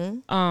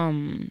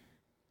 Mm-hmm.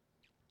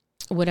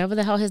 Whatever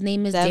the hell his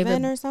name is.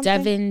 Devin or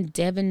something?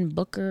 Devin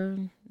Booker,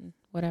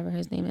 whatever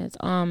his name is.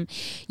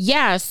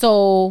 Yeah,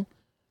 so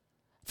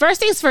first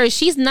things first,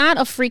 she's not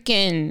a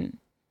Kardashian.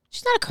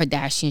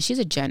 She's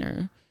a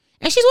Jenner.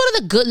 And she's one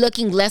of the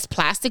good-looking, less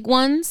plastic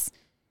ones.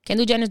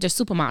 Kendall Jenner's their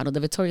supermodel, the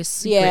Victoria's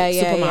Secret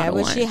supermodel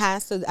but one. she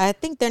has to. I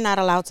think they're not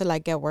allowed to,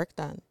 like, get work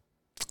done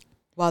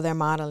while they're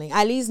modeling.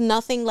 At least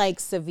nothing like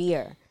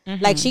severe.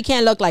 Mm-hmm. Like she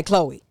can't look like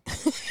Khloe.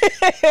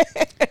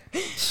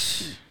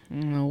 I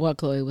don't know what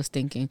Khloe was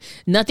thinking.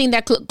 Nothing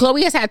that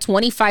Khloe has had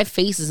 25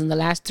 faces in the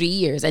last 3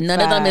 years, and none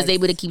of them is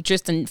able to keep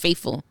Tristan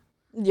faithful.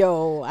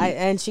 Yo,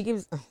 and she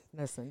gives.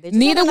 Listen, they just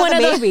neither one of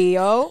baby,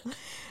 yo.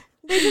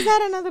 They just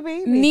had another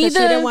baby. She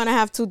didn't want to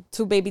have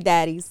two baby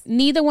daddies.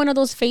 Neither one of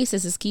those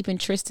faces is keeping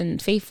Tristan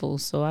faithful,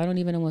 so I don't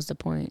even know what's the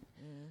point.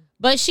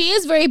 But she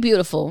is very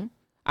beautiful.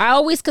 I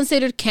always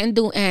considered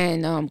Kendall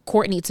and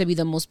Kourtney to be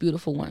the most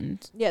beautiful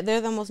ones. Yeah,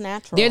 they're the most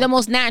natural. They're the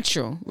most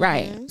natural,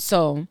 right?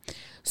 Mm-hmm.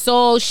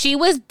 So she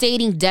was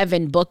dating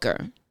Devin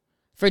Booker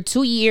for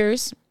 2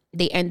 years.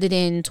 They ended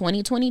in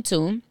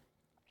 2022.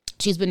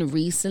 She's been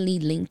recently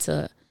linked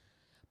to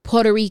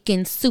Puerto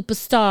Rican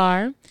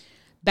superstar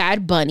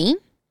Bad Bunny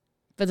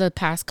for the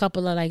past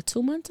couple of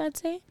 2 months, I'd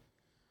say.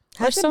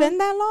 Has it been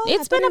that long?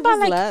 It's been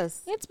about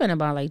less. It's been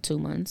about 2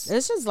 months.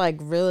 It's just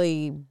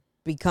really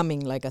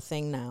becoming a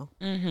thing now.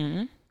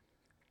 Mm-hmm.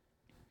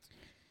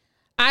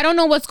 I don't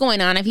know what's going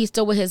on, if he's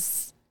still with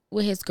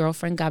his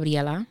girlfriend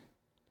Gabriela,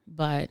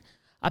 but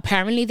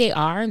apparently they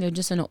are, and they're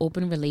just in an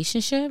open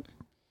relationship.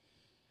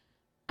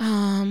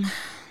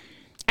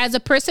 As a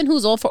person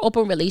who's all for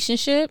open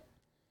relationship,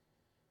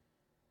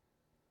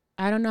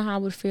 I don't know how I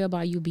would feel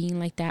about you being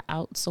like that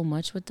out so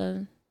much with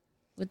the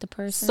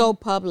person. So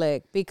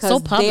public,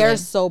 because they're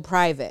so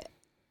private.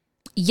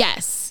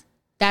 Yes,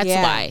 that's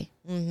why.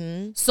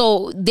 Mm-hmm.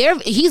 So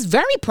he's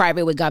very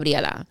private with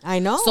Gabriela. I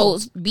know. So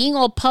being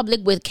all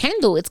public with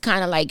Kendall, it's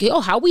kind of like, yo,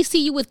 how we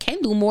see you with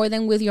Kendall more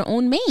than with your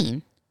own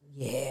main.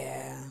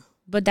 Yeah.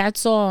 But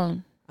that's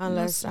all.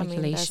 Unless,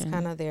 that's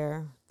kind of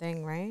their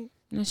thing, right?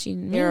 No,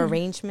 their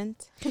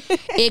arrangement.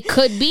 It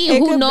could be.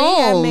 Who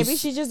knows? Maybe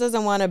she just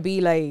doesn't want to be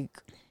like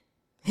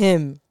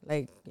him.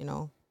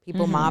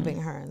 People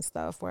mobbing her and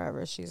stuff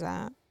wherever she's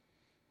at.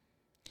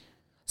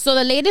 So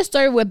the latest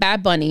story with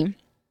Bad Bunny,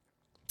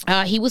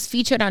 he was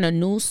featured on a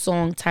new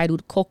song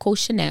titled Coco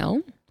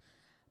Chanel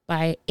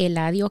by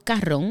Eladio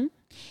Carrón.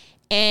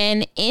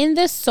 And in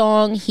the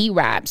song, he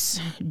raps,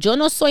 "Yo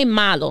no soy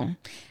malo,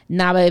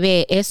 na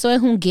bebé, eso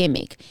es un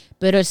gimmick.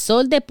 Pero el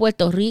sol de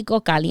Puerto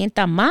Rico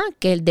calienta más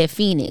que el de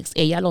Phoenix.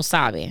 Ella lo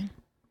sabe."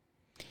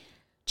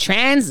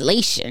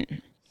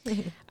 Translation.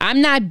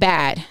 I'm not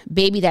bad,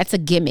 baby, that's a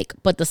gimmick.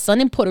 But the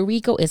sun in Puerto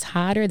Rico is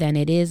hotter than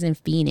it is in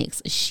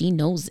Phoenix. She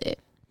knows it.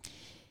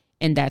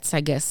 And that's,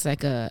 I guess,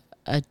 like a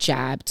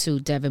jab to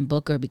Devin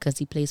Booker because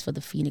he plays for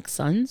the Phoenix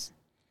Suns.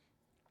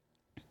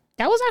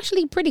 That was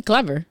actually pretty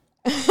clever.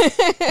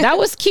 That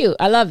was cute.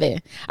 I love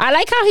it. I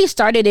like how he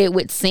started it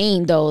with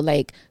saying, though,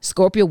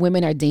 Scorpio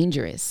women are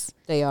dangerous.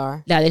 They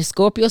are. La de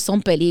Scorpio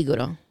son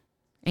peligro.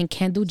 And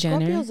Kendall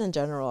Jenner. Scorpios in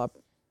general are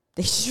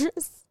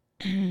dangerous.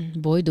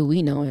 Boy, do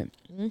we know it.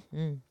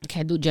 Mm-hmm.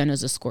 Kendall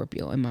Jenner's a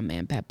Scorpio, and my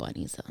man Bad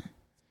Bunny's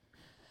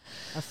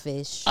a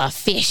fish. A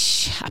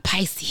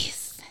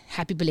Pisces.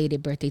 Happy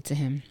belated birthday to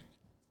him.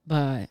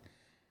 But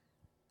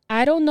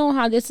I don't know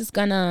how it's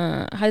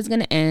gonna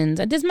end.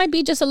 This might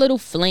be just a little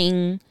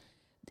fling.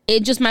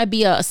 It just might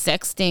be a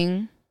sex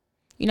thing.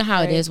 You know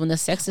how it is when the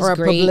sex is or a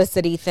great.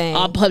 publicity thing.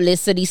 A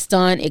publicity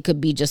stunt. It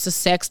could be just a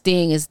sex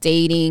thing. It's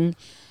dating.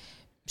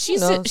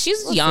 She's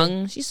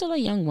young. She's still a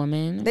young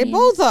woman. They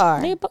both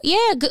are.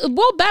 Yeah.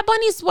 Well, Bad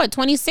Bunny's what,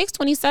 26,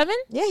 27?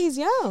 Yeah, he's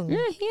young.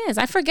 Yeah, he is.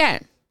 I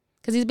forget.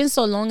 Because he's been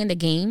so long in the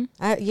game.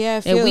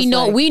 And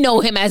we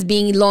know him as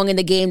being long in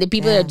the game. The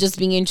people that are just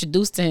being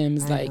introduced to him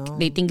is like,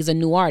 they think he's a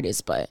new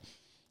artist, but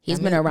he's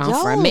been around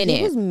for a minute.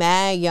 He was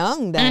mad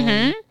young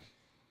then.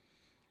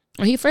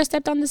 When he first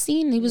stepped on the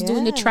scene, he was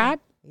doing the trap.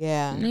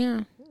 Yeah.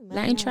 Yeah.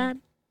 Latin trap.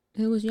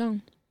 He was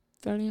young.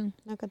 Fairly young.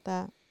 Look at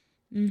that.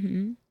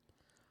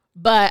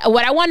 But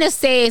what I want to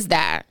say is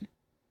that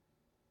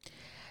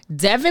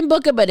Devin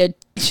Booker better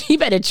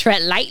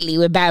tread lightly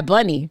with Bad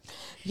Bunny.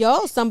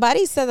 Yo,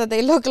 somebody said that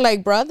they look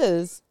like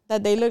brothers.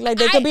 That they look like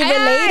they could be related.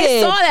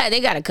 I saw that. They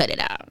gotta cut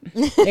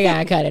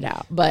it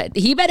out. But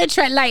he better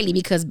tread lightly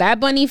because Bad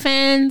Bunny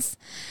fans,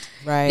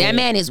 right? That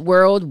man is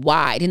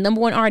worldwide. The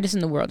number one artist in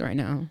the world right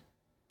now.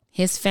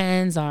 His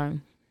fans are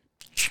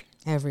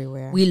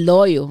everywhere. We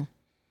loyal.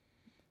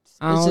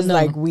 It's just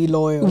like we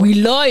loyal. We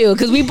loyal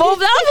because we both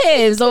love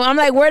him. So I'm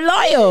like, we're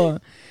loyal.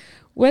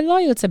 We're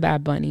loyal to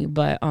Bad Bunny,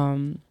 but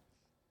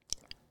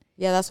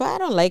yeah, that's why I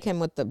don't like him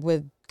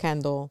with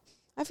Kendall.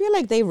 I feel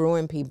like they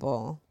ruin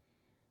people.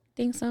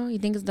 Think so? You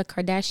think it's the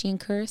Kardashian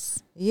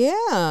curse?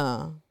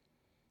 Yeah,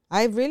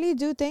 I really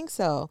do think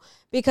so.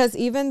 Because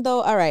even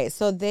though, all right,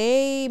 so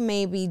they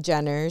may be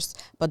Jenners,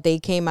 but they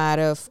came out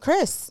of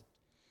Kris.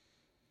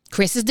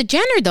 Kris is the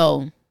Jenner,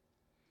 though.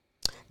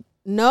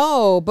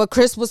 No, but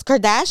Kris was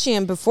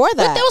Kardashian before that.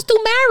 But that was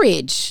through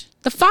marriage.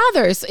 The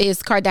father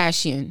is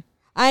Kardashian.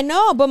 I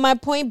know, but my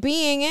point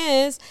being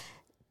is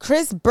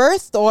Kris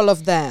birthed all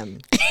of them.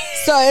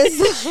 So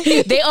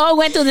it's they all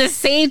went through the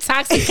same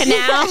toxic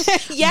canal,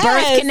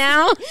 birth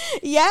canal.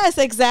 Yes,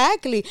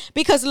 exactly.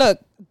 Because look,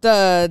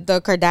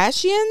 the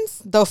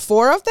Kardashians, the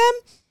four of them,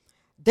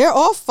 they're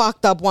all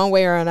fucked up one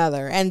way or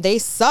another, and they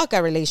suck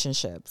at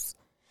relationships.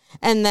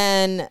 And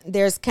then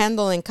there's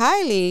Kendall and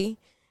Kylie,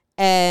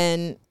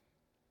 and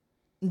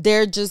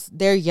they're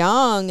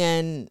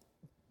young,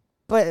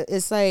 but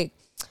it's like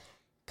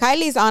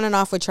Kylie's on and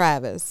off with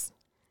Travis,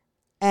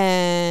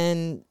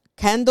 and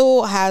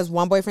Kendall has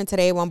one boyfriend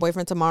today, one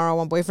boyfriend tomorrow,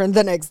 one boyfriend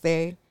the next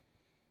day.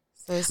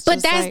 So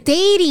but that's like,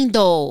 dating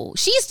though.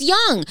 She's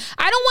young.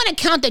 I don't want to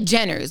count the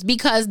Jenners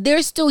because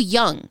they're still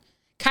young.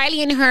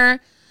 Kylie and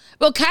her.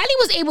 Well, Kylie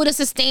was able to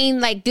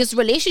sustain like this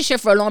relationship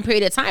for a long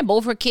period of time.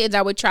 Both her kids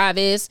are with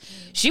Travis.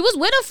 She was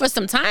with him for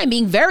some time,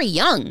 being very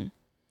young.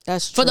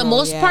 That's true. For the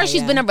most part,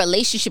 she's been a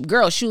relationship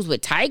girl. She was with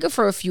Tiger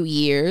for a few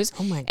years.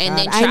 Oh my God. And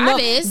then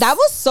Travis. That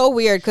was so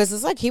weird because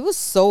it's like he was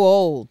so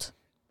old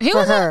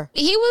for her.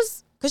 He was.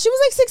 Because she was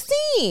like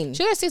 16.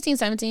 She was 16,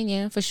 17,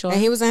 yeah, for sure.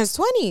 And he was in his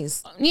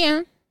 20s.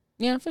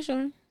 Yeah, for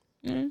sure.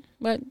 Yeah.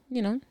 But,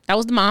 that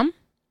was the mom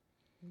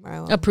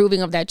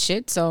approving of that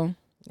shit. So,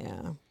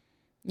 yeah.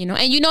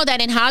 And you know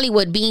that in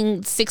Hollywood,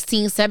 being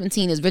 16,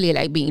 17 is really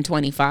like being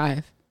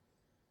 25.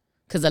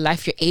 Because the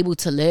life you're able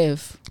to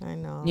live. I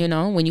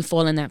know. When you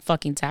fall in that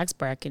fucking tax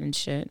bracket and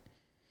shit.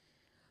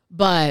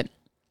 But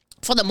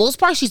for the most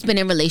part, she's been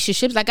in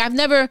relationships. Like we've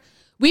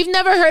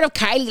never heard of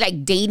Kylie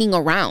like dating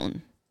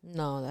around.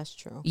 No, that's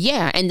true.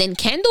 Yeah, and then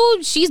Kendall,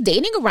 she's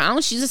dating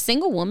around. She's a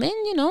single woman,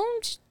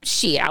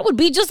 Shit, I would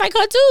be just like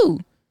her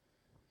too.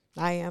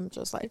 I am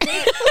just like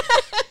her.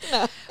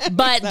 No,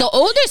 but the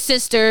older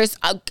sisters,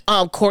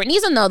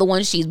 Courtney's another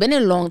one. She's been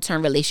in a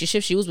long-term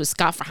relationship. She was with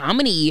Scott for how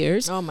many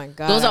years? Oh my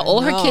God. Those are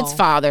all her kids'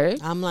 fathers.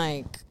 I'm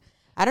like,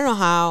 I don't know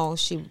how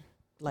she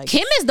like.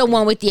 Kim is the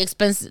one with the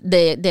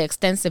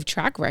extensive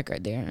track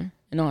record there,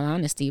 in all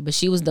honesty. But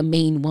she was the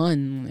main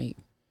one. Like,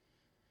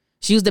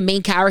 she was the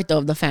main character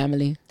of the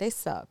family. They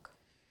suck.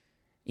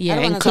 Yeah, I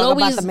don't and Chloe's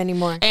talk about them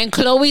anymore. And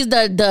Chloe's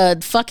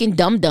the fucking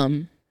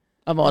dum-dum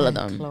of all of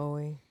them.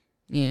 Chloe.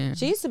 Yeah.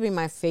 She used to be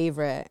my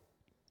favorite.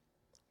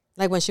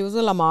 Like when she was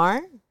with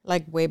Lamar,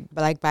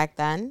 back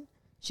then,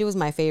 she was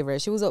my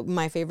favorite. She was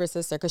my favorite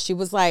sister because she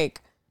was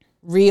like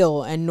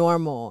real and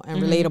normal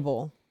and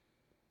relatable.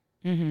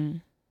 Mm-hmm.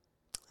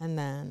 And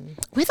then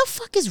where the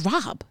fuck is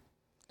Rob?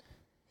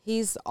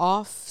 He's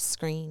off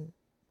screen.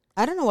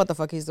 I don't know what the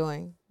fuck he's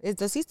doing.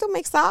 Does he still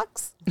make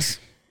socks? Because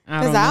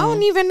I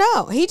don't even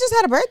know. He just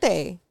had a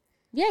birthday.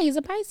 Yeah, he's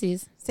a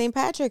Pisces. St.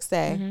 Patrick's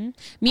Day. Mm-hmm.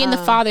 Me and the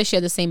father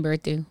share the same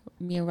birthday.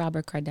 Me and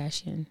Robert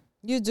Kardashian.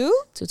 You do?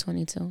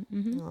 222.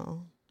 Mm-hmm.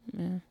 Oh.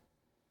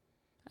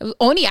 Yeah.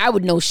 Only I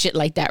would know shit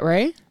like that,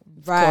 right?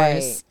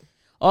 Right.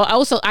 Of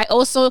course. I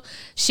also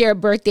share a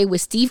birthday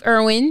with Steve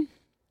Irwin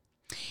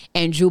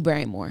and Drew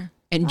Barrymore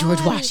and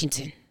George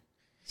Washington.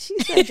 She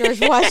said George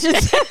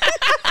Washington.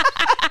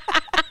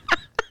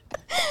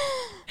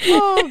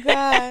 Oh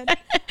God!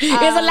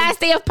 It's the last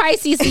day of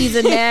Pisces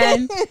season,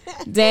 man.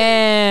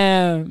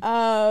 Damn.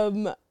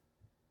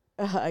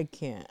 I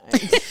can't.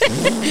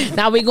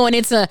 Now we're going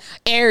into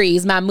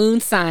Aries, my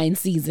moon sign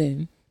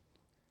season.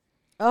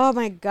 Oh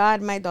my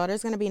God! My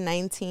daughter's gonna be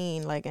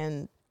 19, like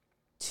in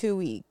 2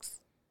 weeks.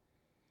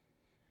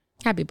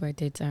 Happy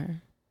birthday to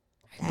her.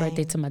 Happy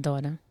birthday to my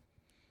daughter.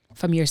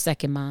 From your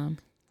second mom.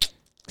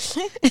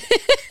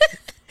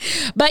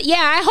 But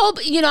yeah, I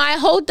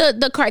hope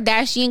the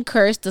Kardashian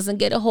curse doesn't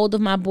get a hold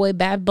of my boy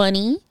Bad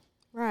Bunny.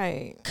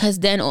 Right. Because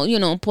then,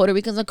 Puerto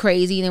Ricans are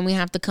crazy. Then we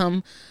have to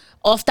come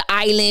off the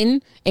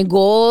island and go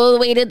all the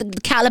way to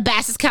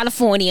Calabasas,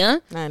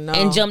 California. I know.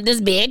 And jump this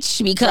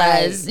bitch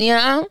because,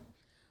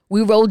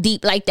 we roll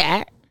deep like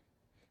that.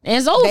 And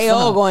it's over. They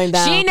all going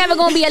down. She ain't never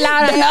going to be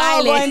allowed on the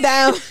island. They all going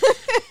down.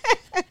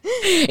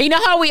 You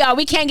know how we are.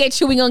 We can't get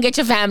you. We going to get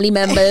your family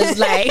members.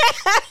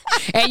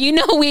 And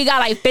we got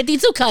like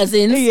 52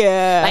 cousins.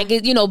 Yeah. Like, the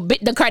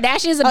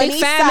Kardashians a big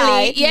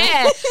family. Side.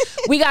 Yeah.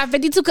 We got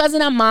 52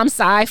 cousins on mom's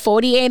side,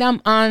 48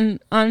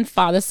 on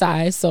father's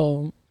side.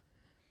 So,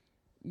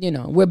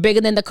 we're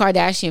bigger than the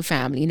Kardashian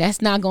family. And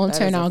that's not going to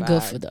turn out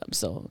good for them.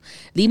 So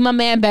leave my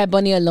man Bad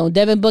Bunny alone.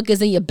 Devin Booker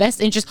is in your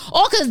best interest.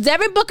 Oh, because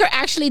Devin Booker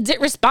actually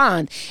did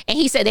respond. And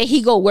he said that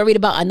he go worried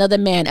about another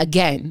man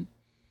again.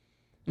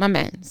 My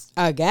man's.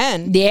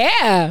 Again?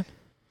 Yeah.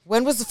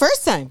 When was the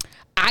first time?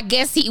 I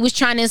guess he was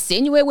trying to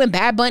insinuate when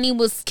Bad Bunny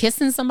was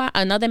kissing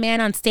another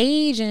man on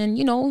stage.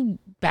 And,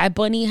 Bad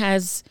Bunny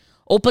has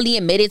openly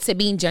admitted to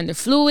being gender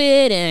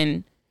fluid.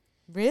 And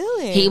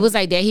really? he was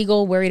like, there he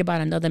go worried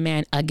about another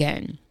man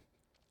again.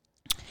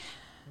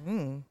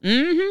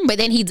 But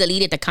then he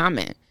deleted the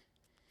comment.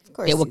 Of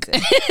course he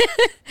did.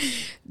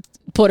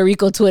 Puerto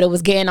Rico Twitter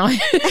was getting on him.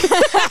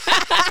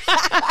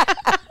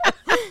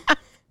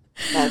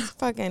 That's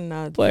fucking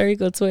nuts. Puerto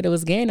Rico Twitter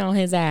was getting on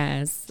his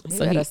ass. He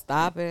better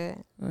stop it.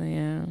 Oh,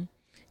 yeah.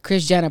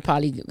 Kris Jenner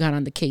probably got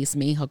on the case,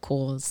 made her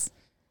calls.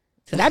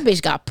 So that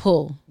bitch got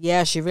pull.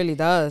 Yeah, she really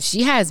does.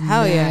 She has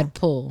mad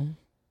pull.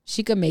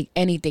 She could make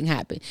anything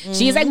happen.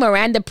 She's like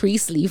Miranda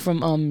Priestley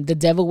from The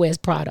Devil Wears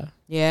Prada.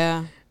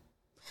 Yeah.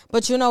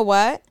 But you know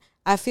what?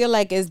 I feel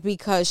like it's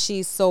because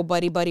she's so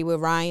buddy-buddy with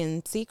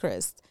Ryan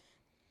Seacrest.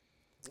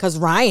 Because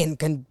Ryan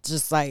can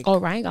just like... Oh,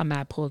 Ryan got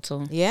mad pull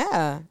too.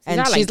 Yeah.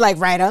 And she's like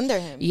right under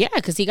him. Yeah,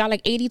 because he got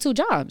like 82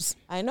 jobs.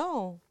 I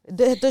know.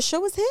 The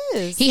show is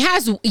his. He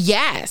has,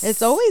 yes.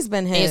 It's always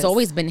been his. It's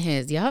always been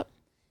his, yep.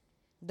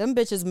 Them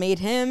bitches made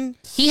him.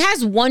 He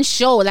has one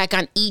show like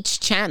on each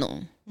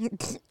channel.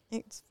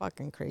 It's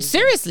fucking crazy.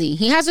 Seriously,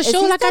 he has a show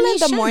like on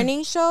each the channel.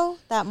 Morning Show?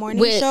 That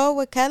morning show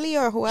with Kelly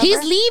or whoever?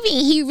 He's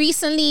leaving. He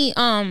recently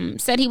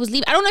said he was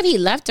leaving. I don't know if he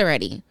left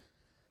already.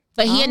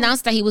 But he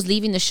announced that he was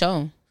leaving the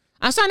show.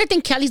 I'm starting to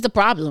think Kelly's the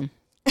problem.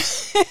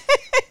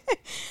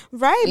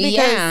 Right,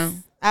 because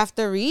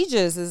after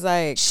Regis is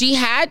like...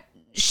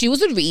 She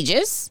was with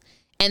Regis,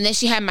 and then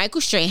she had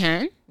Michael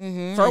Strahan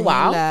for a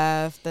while. He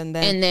left, and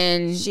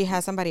then she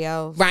had somebody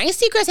else. Ryan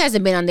Seacrest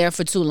hasn't been on there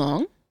for too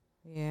long.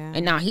 Yeah.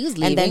 And now he's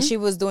leaving. And then she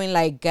was doing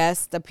like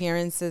guest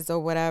appearances or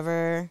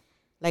whatever.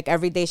 Like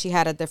every day she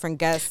had a different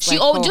guest.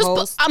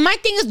 My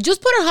thing is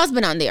just put her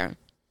husband on there.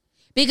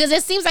 Because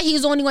it seems like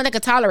he's the only one that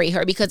could tolerate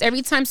her. Because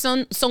every time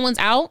someone's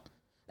out,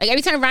 like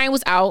every time Ryan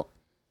was out,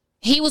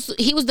 he was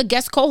the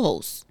guest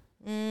co-host.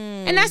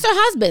 And that's her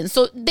husband.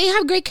 So they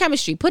have great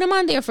chemistry. Put him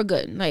on there for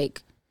good.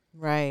 Like,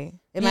 right.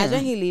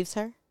 Imagine he leaves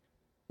her.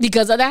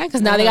 Because of that?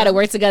 Because now they got to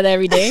work together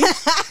every day.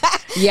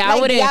 Yeah, like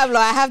I wouldn't. Diablo,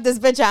 I have this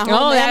bitch at home.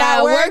 Oh, and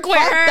I work with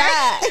her.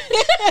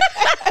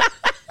 That.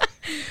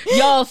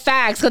 Yo,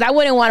 facts. Because I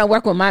wouldn't want to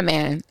work with my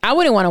man. I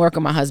wouldn't want to work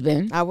with my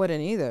husband. I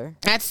wouldn't either.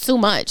 That's too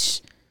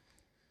much.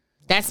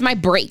 That's my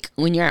break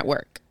when you're at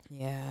work.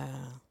 Yeah.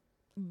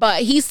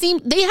 But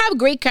they have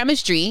great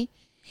chemistry.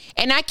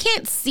 And I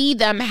can't see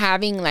them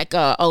having like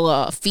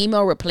a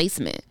female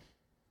replacement.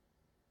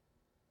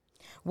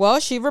 Well,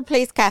 she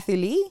replaced Kathy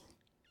Lee.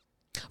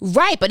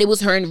 Right, but it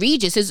was her and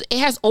Regis. It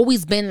has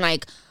always been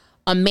like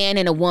a man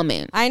and a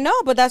woman. I know,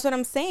 but that's what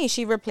I'm saying.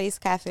 She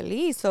replaced Kathy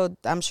Lee, so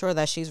I'm sure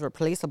that she's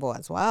replaceable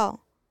as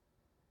well.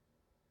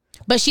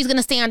 But she's going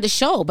to stay on the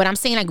show. But I'm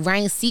saying like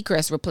Ryan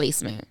Seacrest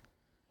replacement.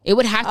 It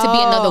would have to be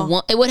another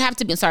one. It would have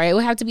to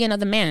be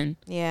another man.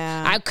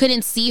 Yeah. I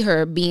couldn't see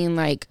her being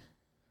like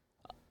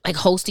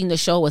hosting the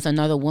show with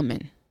another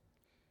woman.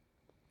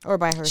 Or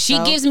by herself. She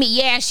gives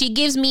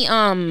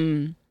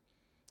me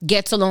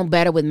gets along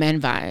better with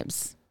men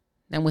vibes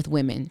than with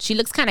women. She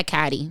looks kind of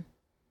catty.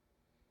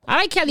 I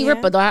like Kelly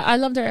Ripa though. I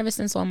loved her ever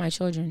since All My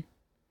Children.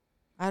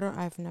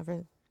 I've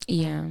never.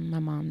 Yeah, my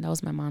mom. That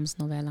was my mom's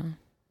novella.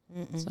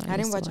 So I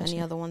didn't watch any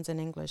other ones in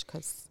English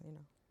because,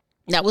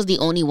 That was the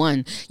only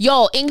one.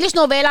 Yo, English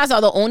novellas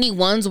are the only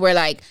ones where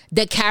like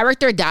the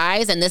character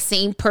dies and the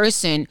same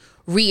person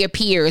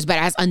reappears but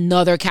as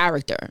another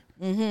character.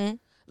 Mm-hmm.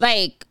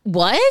 Like,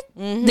 what?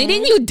 Mm-hmm.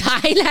 Didn't you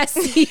die last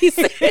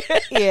season?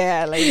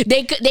 Yeah, like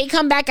they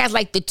come back as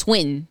like the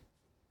twin.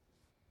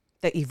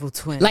 The evil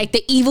twin. Like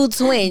the evil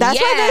twin. That's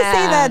why they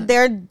say that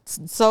they're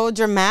so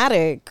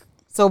dramatic,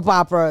 soap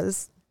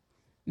operas.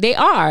 They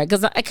are.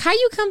 Because like, how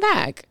you come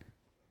back?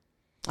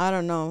 I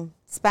don't know.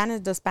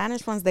 The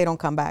Spanish ones, they don't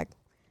come back.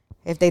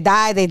 If they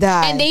die, they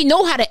die. And they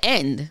know how to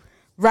end.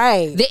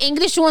 Right. The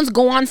English ones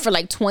go on for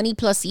like 20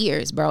 plus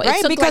years, bro.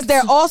 Right, because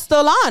they're all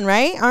still on,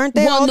 right? Aren't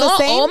they all the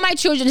same? All My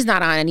Children is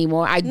not on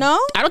anymore. No?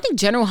 I don't think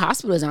General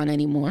Hospital is on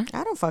anymore.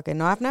 I don't fucking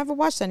know. I've never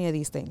watched any of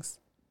these things.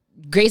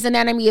 Grey's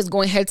Anatomy is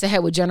going head to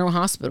head with General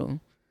Hospital.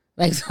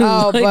 Like,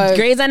 but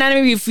Grey's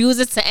Anatomy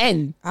refuses to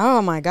end.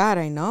 Oh my God,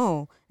 I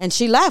know. And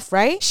she left,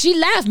 right? She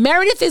left.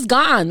 Meredith is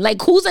gone.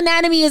 Like, whose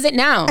anatomy is it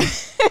now?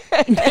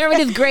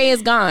 Meredith Grey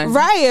is gone.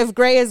 Right, if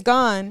Grey is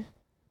gone.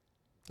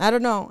 I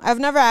don't know. I've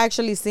never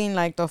actually seen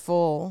like the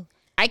full.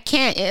 I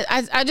can't.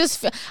 I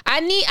just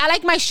I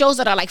like my shows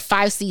that are like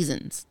 5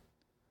 seasons.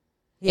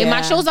 Yeah. If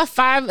my shows are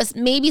 5,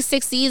 maybe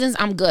 6 seasons,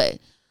 I'm good.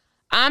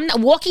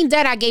 Walking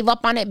Dead, I gave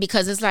up on it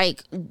because it's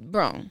like,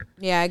 bro.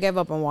 Yeah, I gave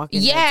up on Walking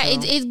Dead. Yeah,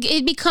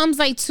 it becomes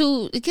like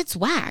it gets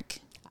whack.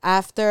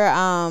 After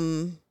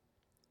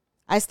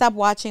I stopped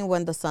watching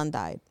when the son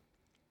died.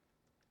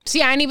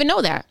 See, I didn't even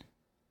know that.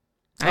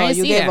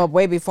 You gave up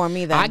way before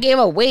me then. I gave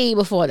up way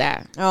before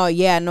that. Oh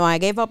yeah, no, I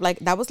gave up like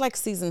that was like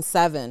season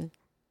 7.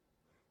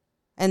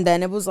 And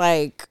then it was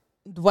like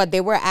what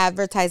they were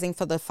advertising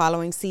for the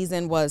following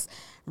season was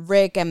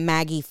Rick and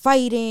Maggie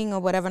fighting or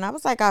whatever. And I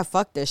was like,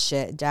 fuck this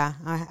shit. Yeah,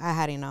 I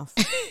had enough.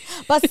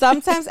 But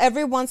sometimes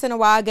every once in a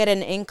while I get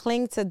an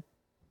inkling to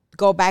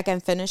go back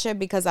and finish it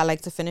because I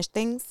like to finish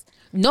things.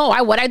 No,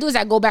 what I do is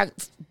I go back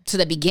to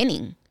the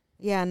beginning.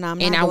 Yeah, no, I'm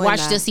not and I doing watch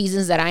that. the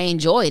seasons that I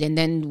enjoyed, and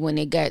then when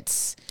it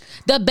gets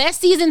the best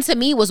season to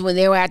me was when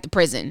they were at the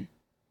prison.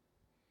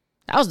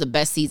 That was the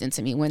best season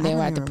to me when they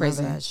were at the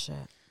prison. That shit.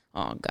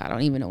 Oh God, I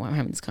don't even know why I'm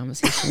having this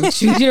conversation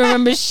with you. You don't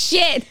remember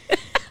shit.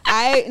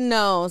 I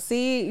know.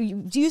 See,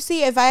 do you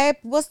see? If I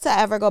was to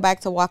ever go back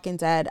to Walking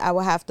Dead, I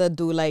would have to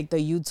do like the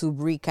YouTube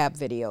recap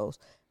videos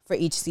for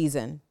each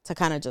season to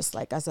kind of just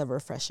like as a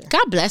refresher.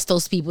 God bless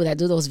those people that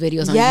do those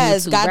videos on YouTube.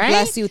 Yes, God right?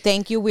 bless you.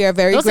 Thank you. We are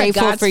very those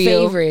grateful are God's for you.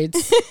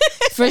 Favorites.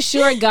 For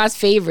sure, God's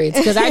favorites.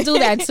 Because I do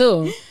that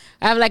too.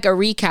 I have like a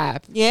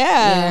recap.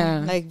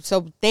 Yeah. Like,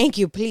 so thank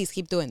you. Please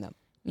keep doing them.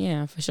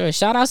 Yeah, for sure.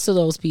 Shout outs to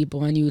those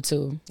people on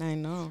YouTube. I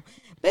know.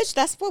 Bitch,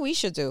 that's what we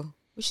should do.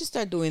 We should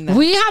start doing that.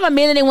 We have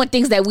 1,001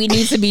 things that we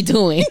need to be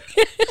doing.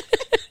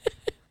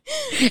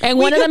 And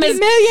one of them is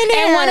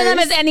millionaires. And one of them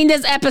is ending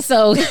this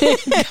episode.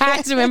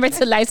 Guys, remember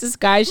to like,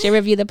 subscribe, share,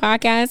 review the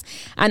podcast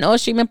on all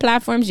streaming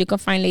platforms. You can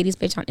find Ladies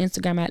Pitch on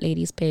Instagram at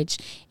Ladies Pitch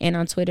and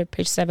on Twitter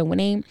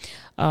Pitch718.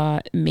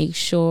 Make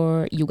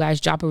sure you guys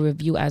drop a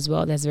review as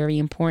well. That's very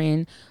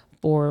important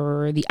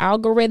for the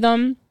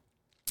algorithm.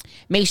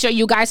 Make sure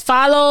you guys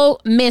follow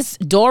Miss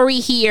Dory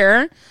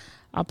here.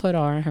 I'll put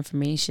our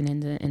information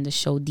in the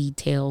show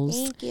details.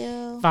 Thank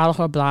you. Follow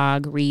her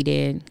blog, read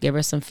it, give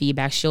her some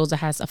feedback. She also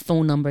has a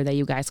phone number that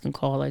you guys can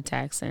call or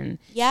text and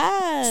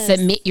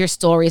submit your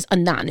stories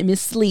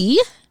anonymously.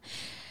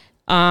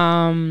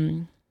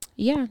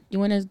 Yeah, you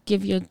want to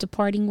give your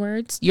departing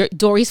words? Your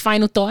Dory's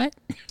final thought?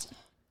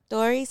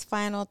 Dory's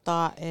final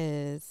thought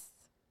is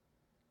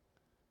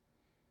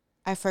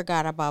I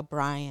forgot about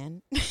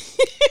Brian.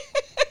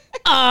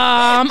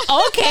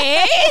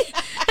 Okay.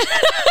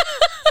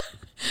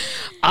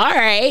 All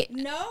right.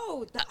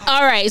 No.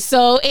 All right.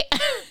 So,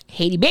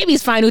 Haiti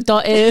Baby's final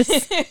thought is,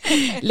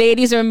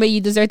 ladies, remember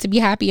you deserve to be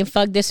happy and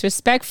fuck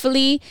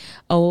disrespectfully.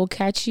 We'll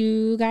catch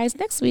you guys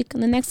next week on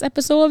the next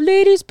episode of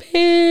Ladies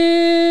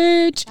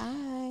Pitch.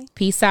 Bye.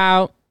 Peace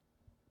out.